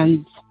my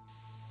friends,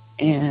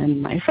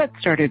 and my foot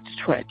started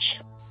to twitch.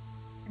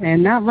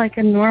 And not like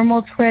a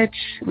normal twitch.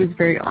 It was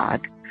very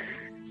odd.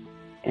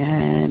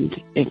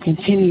 And it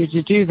continued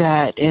to do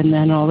that, and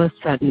then all of a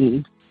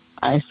sudden,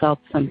 I felt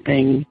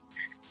something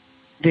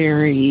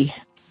very,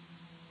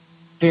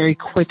 very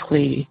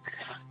quickly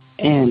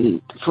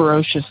and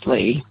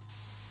ferociously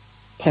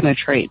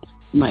penetrate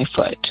my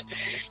foot.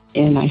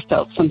 And I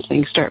felt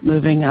something start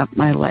moving up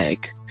my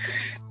leg.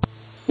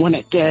 When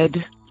it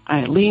did,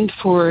 I leaned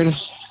forward,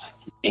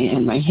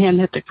 and my hand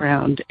hit the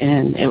ground,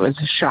 and it was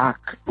a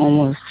shock,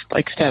 almost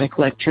like static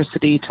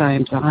electricity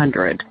times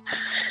 100.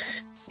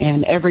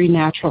 And every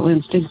natural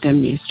instinct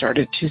in me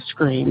started to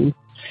scream,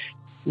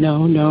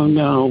 no, no,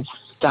 no,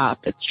 stop,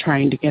 it's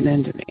trying to get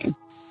into me.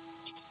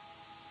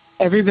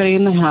 Everybody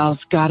in the house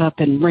got up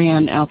and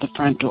ran out the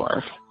front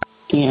door,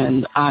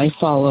 and I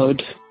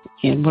followed,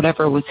 and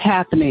whatever was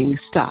happening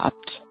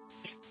stopped.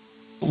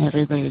 And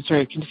everybody was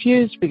very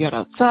confused. We got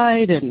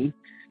outside, and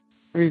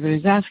everybody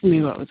was asking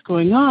me what was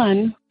going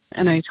on,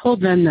 and I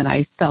told them that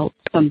I felt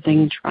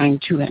something trying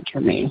to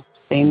enter me,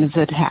 same as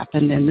it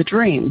happened in the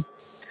dream.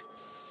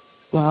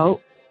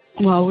 Well,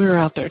 while we were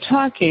out there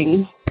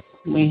talking,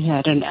 we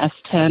had an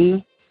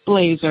S10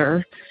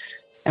 Blazer,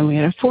 and we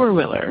had a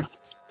 4-wheeler.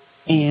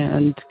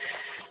 And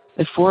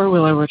the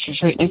 4-wheeler, which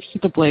was right next to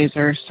the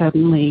Blazer,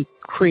 suddenly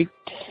creaked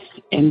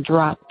and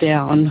dropped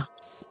down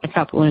a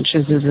couple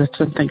inches as if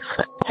something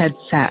had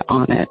sat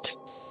on it.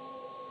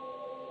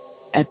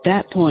 At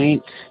that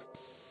point,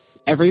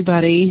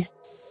 everybody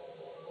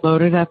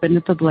loaded up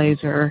into the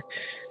Blazer,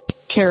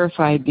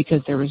 terrified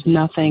because there was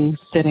nothing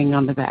sitting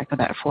on the back of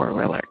that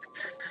 4-wheeler.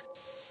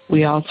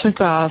 We all took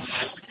off,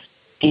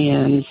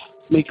 and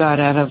we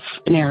got out of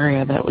an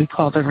area that we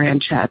call the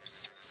ranchettes,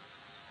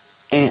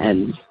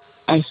 and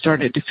I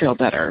started to feel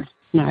better.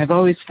 Now, I've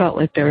always felt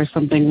like there was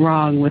something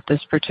wrong with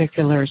this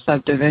particular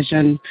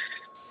subdivision,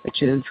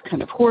 which is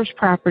kind of horse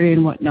property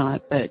and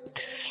whatnot, but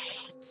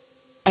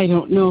I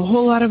don't know a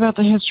whole lot about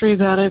the history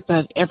about it,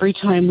 but every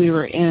time we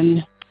were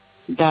in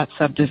that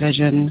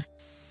subdivision,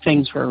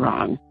 things were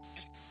wrong.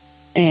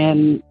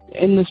 And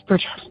in this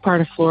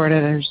part of Florida,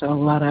 there's a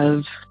lot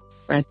of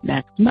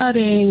redneck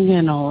mudding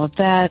and all of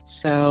that.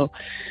 So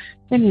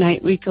at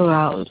night we go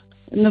out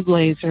in the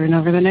Blazer, and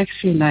over the next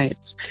few nights,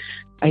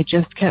 I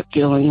just kept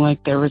feeling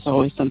like there was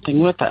always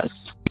something with us,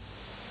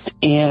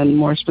 and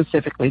more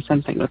specifically,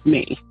 something with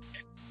me.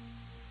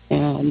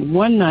 And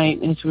one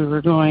night, as we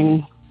were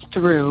going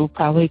through,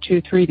 probably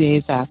 2-3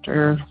 days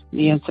after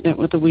the incident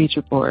with the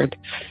Ouija board,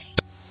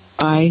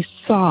 I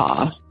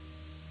saw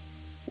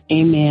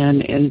a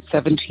man in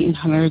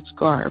 1700s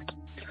garb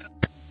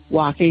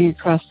walking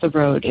across the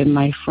road, and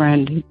my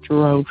friend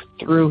drove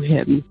through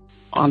him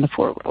on the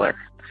four-wheeler.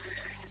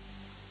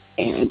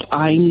 And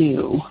I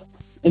knew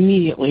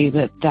immediately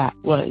that that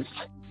was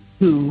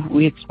who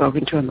we had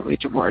spoken to on the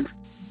Ouija board.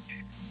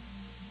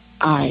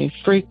 I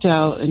freaked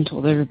out and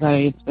told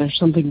everybody there's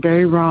something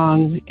very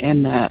wrong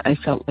and that I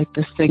felt like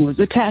this thing was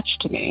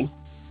attached to me.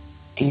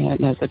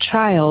 And as a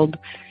child,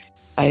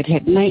 I had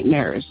had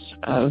nightmares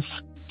of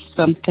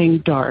something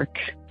dark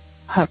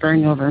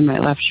hovering over my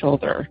left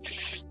shoulder.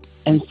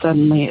 And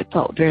suddenly it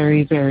felt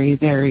very, very,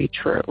 very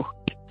true.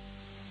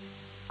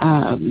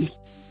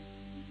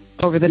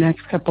 Over the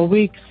next couple of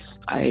weeks,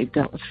 I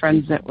dealt with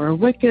friends that were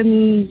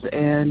Wiccans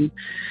and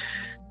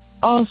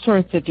all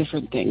sorts of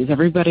different things.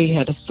 Everybody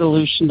had a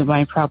solution to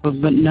my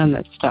problem, but none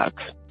that stuck.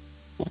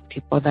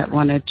 People that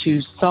wanted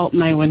to salt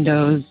my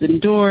windows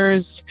and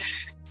doors,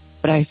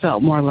 but I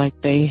felt more like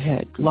they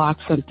had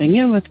locked something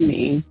in with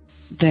me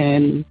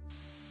than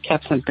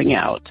kept something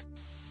out.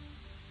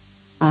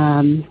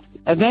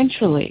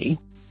 Eventually,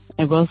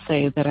 I will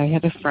say that I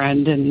had a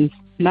friend, and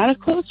not a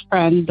close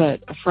friend,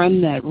 but a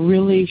friend that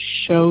really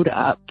showed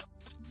up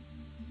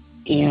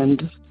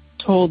and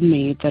told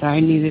me that I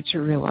needed to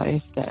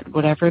realize that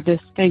whatever this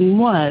thing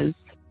was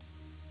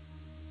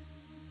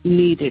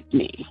needed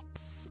me.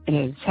 And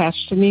it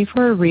attached to me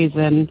for a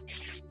reason,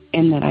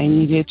 and that I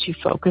needed to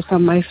focus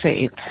on my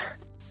faith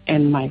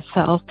and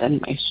myself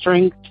and my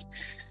strength.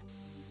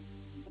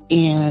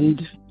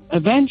 And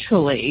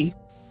eventually,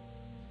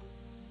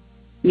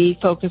 me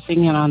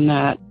focusing in on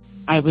that,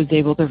 I was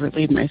able to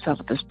relieve myself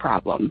of this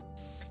problem.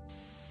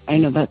 I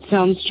know that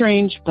sounds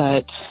strange,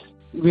 but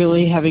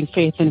really having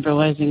faith and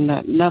realizing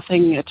that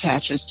nothing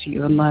attaches to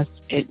you unless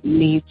it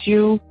needs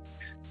you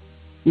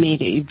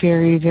made a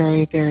very,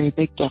 very, very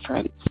big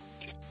difference.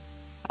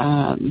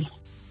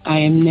 I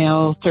am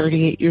now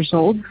 38 years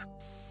old.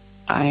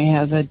 I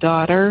have a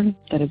daughter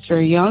that is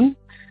very young,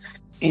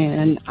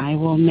 and I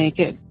will make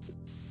it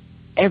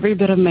every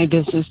bit of my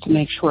business to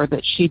make sure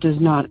that she does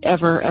not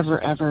ever, ever,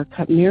 ever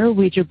come near a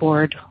Ouija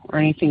board or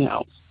anything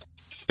else.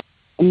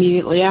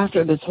 Immediately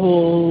after this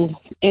whole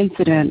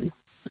incident,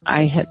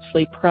 I had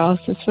sleep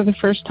paralysis for the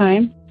first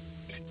time.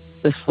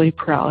 The sleep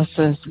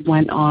paralysis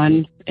went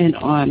on and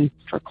on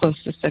for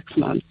close to 6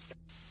 months.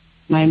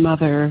 My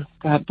mother,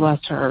 God bless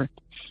her,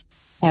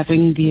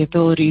 having the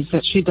abilities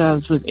that she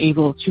does, was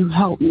able to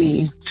help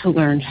me to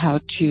learn how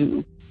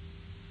to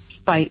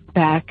fight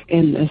back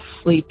in this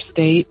sleep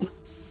state.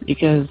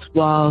 Because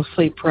while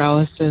sleep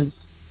paralysis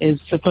is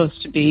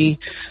supposed to be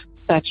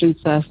such and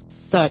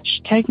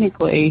such,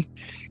 technically,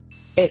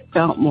 it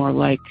felt more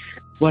like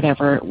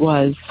whatever it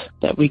was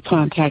that we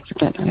contacted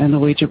that night on the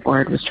Ouija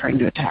board was trying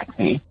to attack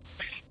me.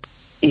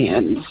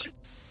 And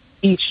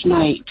each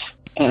night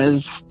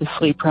as the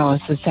sleep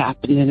paralysis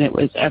happened, and it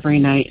was every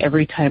night,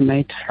 every time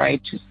I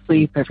tried to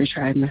sleep, every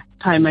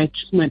time I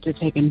just went to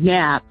take a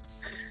nap,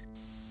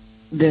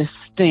 this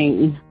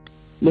thing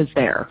was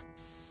there.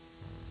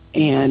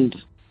 And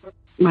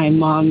my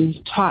mom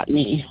taught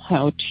me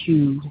how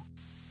to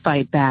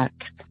fight back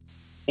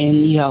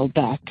and yell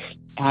back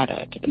at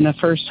it. And the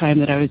first time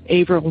that I was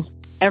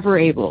ever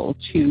able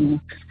to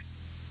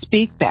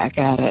speak back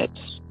at it,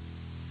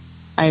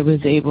 I was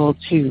able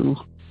to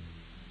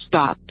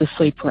stop the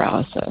sleep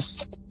paralysis.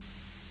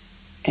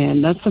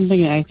 And that's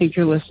something that I think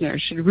your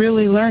listeners should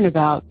really learn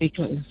about,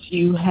 because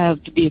you have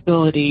the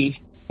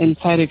ability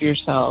inside of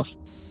yourself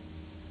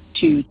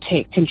to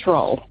take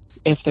control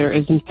if there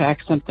is in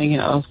fact something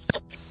else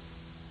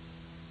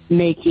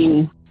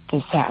making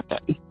this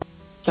happen.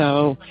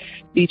 So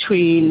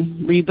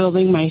between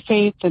rebuilding my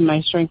faith and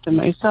my strength in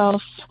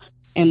myself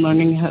and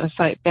learning how to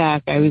fight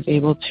back, I was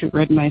able to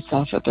rid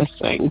myself of this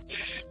thing.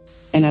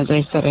 And as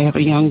I said, I have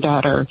a young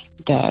daughter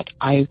that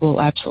I will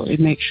absolutely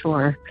make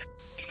sure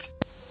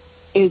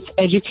is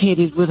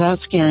educated without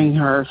scaring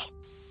her,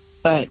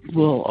 but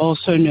will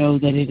also know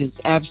that it is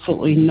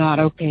absolutely not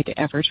okay to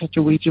ever touch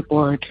a Ouija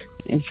board.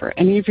 And for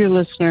any of your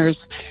listeners,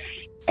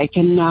 I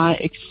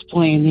cannot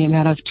explain the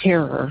amount of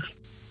terror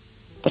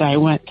that I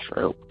went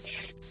through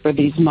for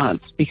these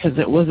months, because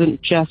it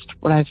wasn't just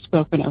what I've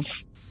spoken of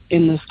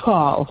in this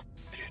call.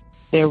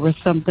 There was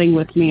something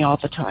with me all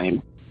the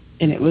time,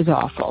 and it was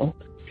awful.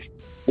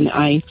 And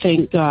I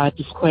thank God,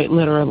 quite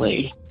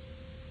literally,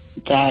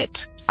 that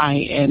I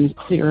am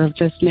clear of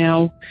this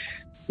now,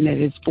 and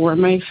it is for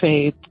my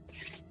faith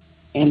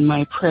and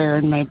my prayer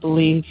and my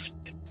belief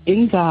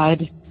in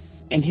God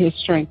and His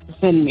strength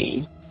within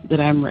me that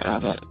I'm rid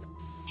of it.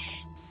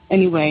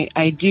 Anyway,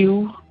 I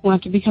do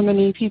want to become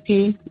an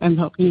APP. I'm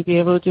hoping to be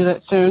able to do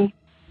that soon,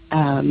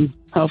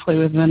 hopefully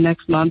within the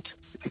next month.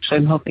 Actually,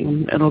 I'm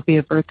hoping it'll be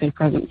a birthday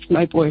present for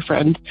my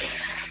boyfriend,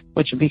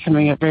 which will be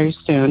coming up very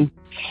soon.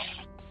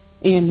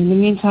 And in the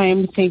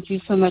meantime, thank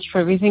you so much for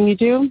everything you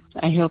do.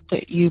 I hope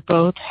that you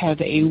both have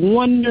a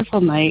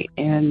wonderful night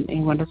and a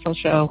wonderful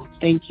show.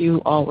 Thank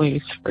you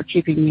always for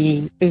keeping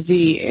me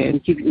busy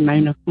and keeping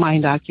my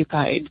mind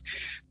occupied.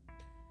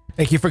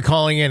 Thank you for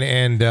calling in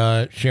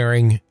and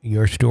sharing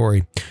your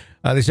story.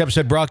 This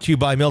episode brought to you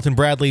by Milton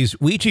Bradley's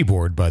Ouija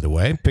board, by the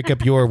way. Pick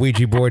up your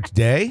Ouija board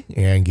today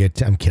and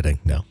I'm kidding.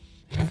 No.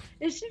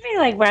 It should be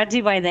like brought to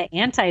you by the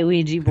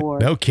anti-Ouija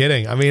board. No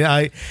kidding. I mean,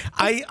 I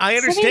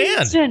understand. Somebody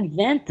needs to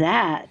invent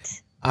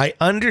that. I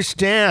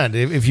understand.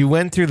 If you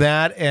went through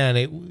that and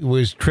it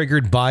was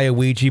triggered by a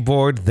Ouija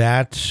board,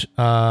 that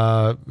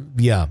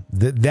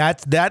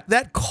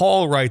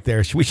call right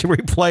there. We should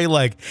replay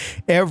like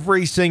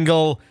every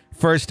single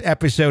first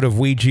episode of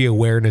Ouija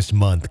Awareness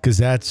Month, because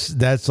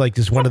that's like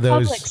just one of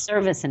those public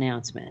service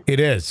announcement. It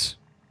is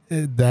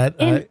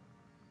And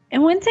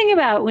one thing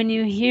about when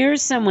you hear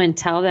someone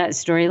tell that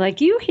story,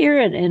 like you hear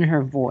it in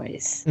her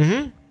voice,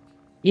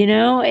 you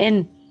know,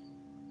 and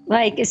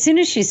like as soon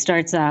as she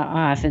starts that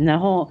off and the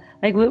whole,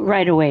 like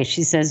right away,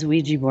 she says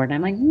Ouija board. And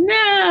I'm like,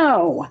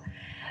 no,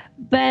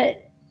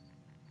 but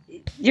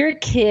you're a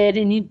kid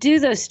and you do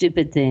those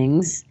stupid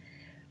things.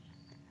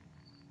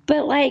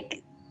 But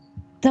like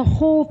the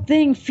whole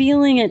thing,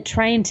 feeling it,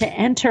 trying to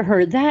enter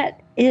her,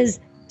 that is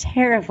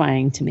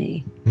terrifying to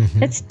me.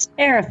 It's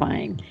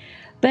terrifying.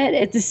 But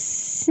at the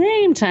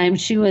same time,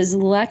 she was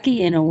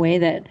lucky in a way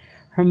that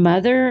her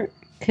mother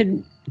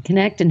could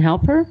connect and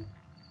help her.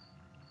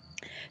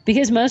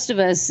 Because most of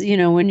us, you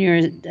know, when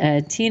you're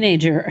a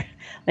teenager,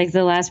 like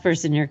the last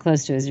person you're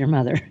close to is your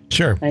mother.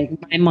 Sure. Like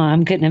my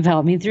mom couldn't have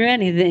helped me through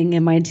anything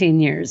in my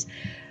teen years.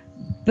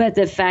 But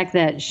the fact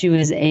that she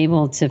was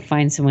able to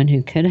find someone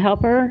who could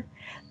help her,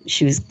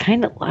 she was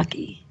kind of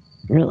lucky,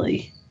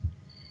 really,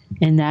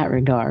 in that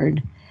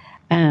regard.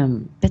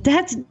 But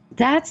that's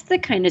the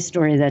kind of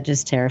story that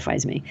just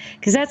terrifies me,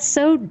 because that's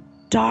so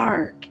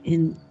dark.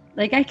 And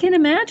like, I can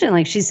imagine,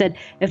 like she said,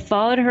 it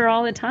followed her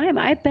all the time.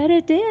 I bet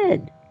it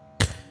did.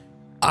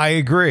 I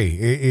agree.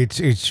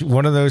 It's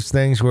one of those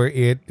things where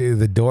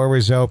the door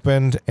was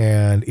opened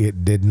and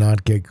it did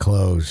not get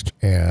closed,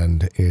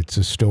 and it's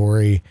a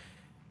story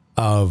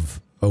of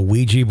a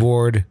Ouija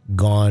board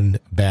gone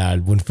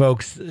bad. When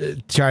folks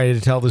try to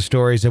tell the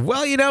stories of,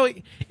 well, you know,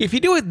 if you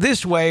do it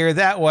this way or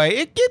that way,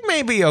 it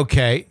may be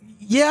okay.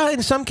 Yeah,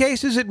 in some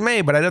cases it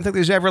may, but I don't think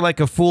there's ever like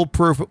a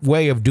foolproof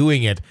way of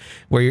doing it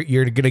where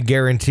you're going to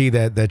guarantee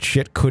that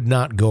shit could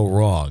not go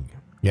wrong.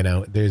 You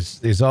know,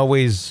 there's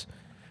always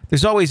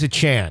a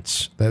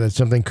chance that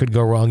something could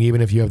go wrong, even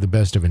if you have the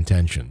best of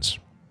intentions.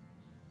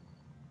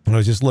 I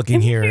was just looking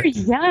here. You're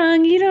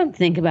young. You don't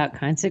think about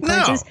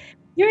consequences. No.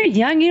 You're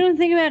young. You don't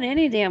think about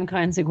any damn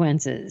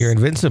consequences. You're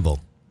invincible.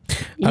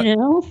 You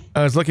know?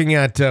 I was looking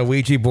at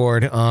Ouija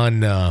board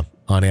on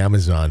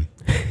Amazon.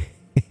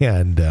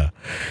 And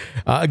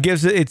it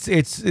gives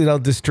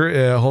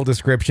a whole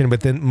description,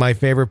 but then my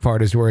favorite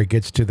part is where it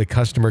gets to the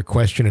customer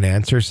question and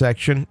answer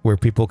section, where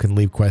people can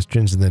leave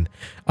questions and then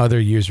other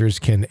users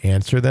can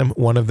answer them.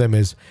 One of them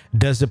is,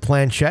 does the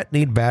planchette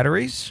need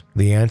batteries?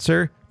 The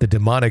answer, the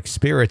demonic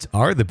spirits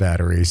are the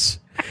batteries.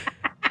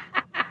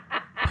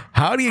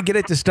 How do you get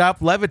it to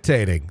stop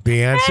levitating?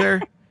 The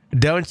answer,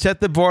 don't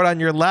set the board on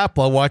your lap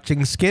while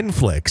watching skin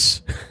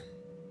flicks.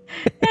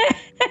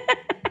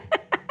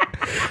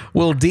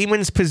 Will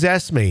demons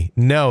possess me?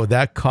 No,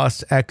 that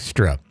costs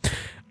extra.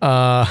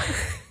 Oh,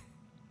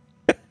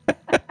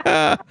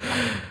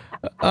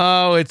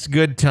 it's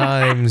good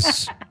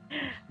times.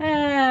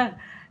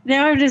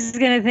 Now I'm just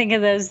going to think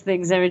of those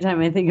things every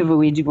time I think of a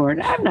Ouija board.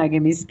 I'm not going to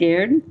be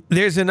scared.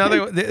 There's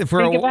another...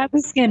 Think about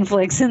the skin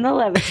flicks and the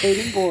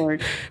levitating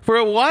board. For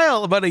a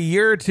while, about a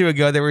year or two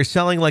ago, they were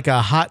selling like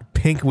a hot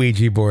pink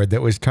Ouija board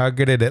that was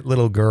targeted at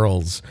little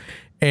girls.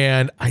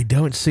 And I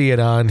don't see it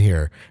on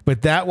here,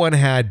 but that one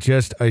had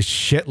just a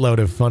shitload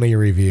of funny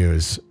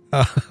reviews.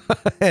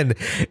 And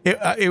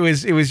it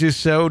was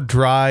just so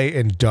dry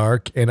and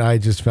dark, and I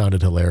just found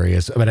it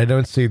hilarious. I mean, I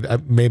don't see,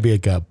 maybe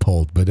it got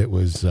pulled, but it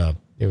was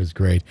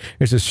great.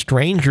 There's a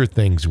Stranger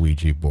Things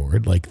Ouija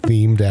board, like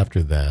themed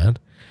after that.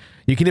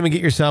 You can even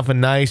get yourself a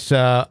nice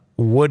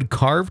wood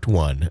carved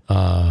one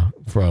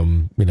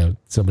from,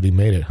 somebody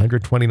made it.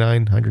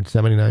 $129,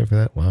 $179 for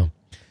that. Wow.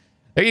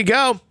 There you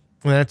go.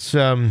 That's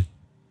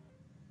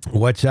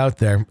what's out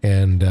there.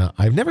 And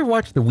I've never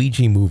watched the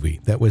Ouija movie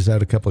that was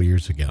out a couple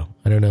years ago.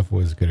 I don't know if it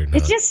was good or not.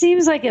 It just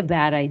seems like a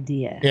bad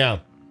idea. Yeah.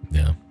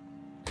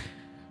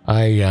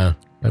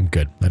 I'm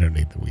good. I don't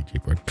need the Ouija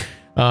board.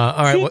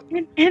 All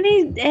right.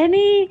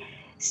 Any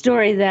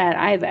story that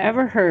I've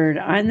ever heard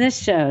on this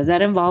show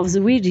that involves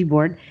a Ouija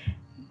board,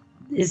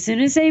 as soon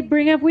as they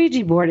bring up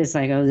Ouija board, it's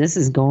like, oh, this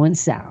is going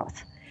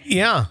south.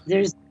 Yeah.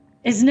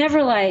 It's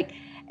never like,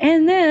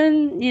 and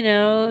then,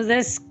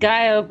 the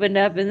sky opened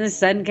up and the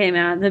sun came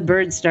out and the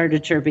birds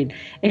started chirping.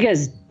 It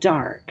goes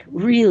dark,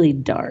 really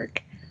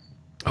dark.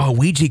 Oh,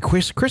 Ouija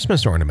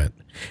Christmas ornament.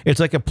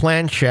 It's like a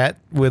planchette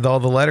with all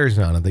the letters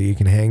on it that you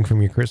can hang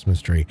from your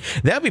Christmas tree.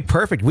 That'd be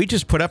perfect. We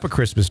just put up a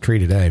Christmas tree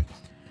today.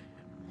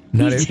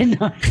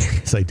 Did not.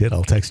 Yes, I did.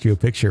 I'll text you a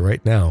picture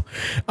right now.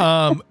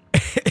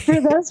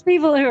 For those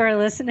people who are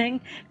listening,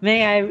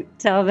 may I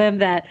tell them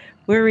that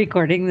we're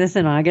recording this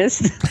in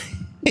August?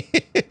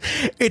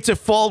 It's a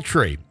fall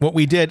tree. What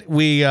we did,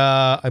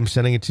 I'm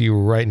sending it to you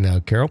right now,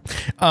 Carol.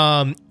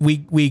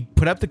 We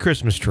put up the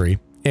Christmas tree,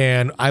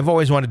 and I've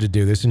always wanted to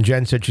do this, and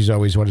Jen said she's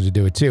always wanted to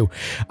do it too.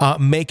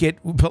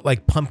 Put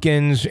like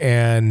pumpkins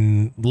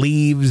and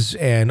leaves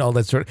and all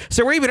that sort of.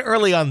 So we're even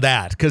early on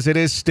that because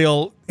it's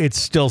still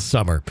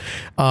summer,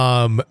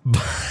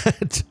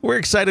 but we're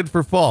excited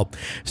for fall.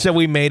 So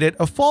we made it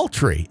a fall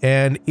tree,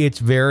 and it's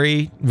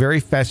very, very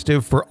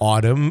festive for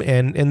autumn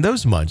and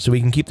those months, so we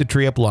can keep the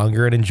tree up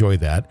longer and enjoy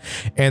that.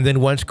 And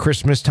then once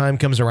Christmas time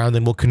comes around,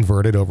 then we'll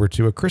convert it over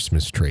to a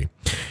Christmas tree.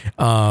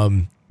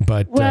 And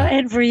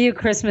for you,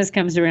 Christmas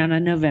comes around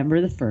on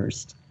November the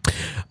 1st.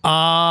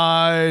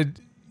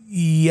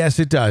 Yes,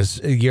 it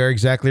does. You're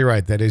exactly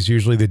right. That is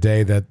usually the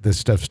day that this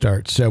stuff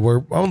starts. So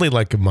we're only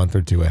like a month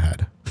or two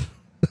ahead.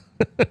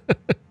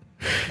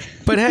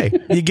 But hey,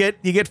 you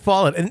get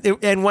fall,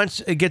 and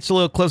once it gets a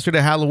little closer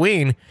to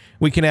Halloween,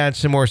 we can add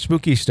some more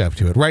spooky stuff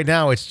to it. Right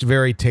now, it's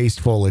very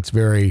tasteful. It's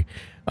very,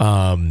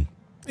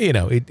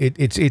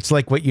 it's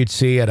like what you'd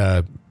see at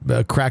a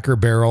Cracker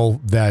Barrel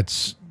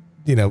that's,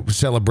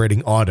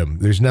 celebrating autumn.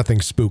 There's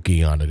nothing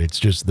spooky on it. It's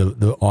just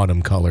the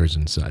autumn colors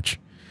and such.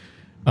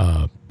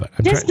 But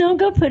don't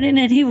go putting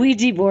any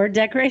Ouija board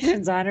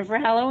decorations on it for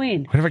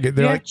Halloween. Whatever,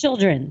 they're like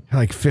children.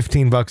 Like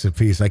 $15 a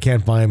piece. I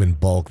can't buy them in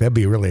bulk. That'd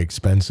be really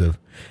expensive.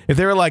 If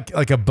they were like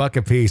 $1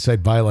 a piece,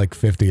 I'd buy like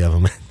 50 of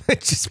them.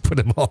 I'd just put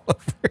them all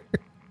over.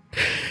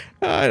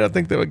 I don't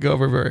think that would go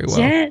over very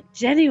well.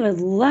 Jenny would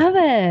love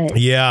it.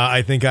 Yeah,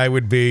 I think I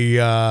would be.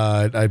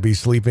 I'd be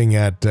sleeping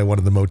at one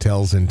of the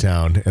motels in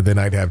town, and then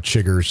I'd have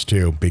chiggers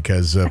too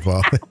because of.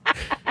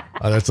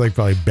 That's like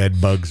probably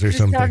bed bugs or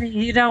something.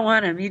 You don't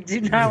want them. You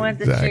do not want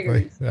the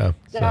chiggers. Yeah.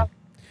 So.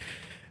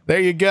 There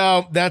you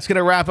go. That's going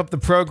to wrap up the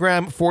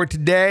program for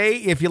today.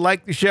 If you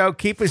like the show,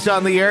 keep us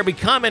on the air.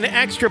 Become an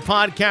extra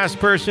podcast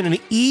person, an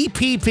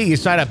EPP.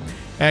 Sign up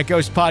at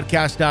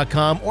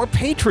ghostpodcast.com or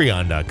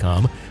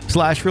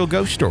patreon.com/Real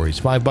Ghost Stories.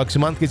 $5 a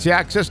month gets you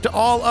access to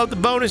all of the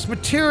bonus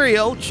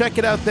material. Check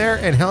it out there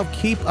and help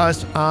keep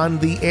us on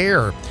the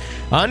air.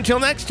 Until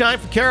next time,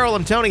 for Carol,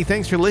 I'm Tony.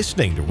 Thanks for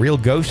listening to Real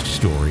Ghost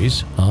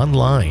Stories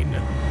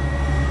Online.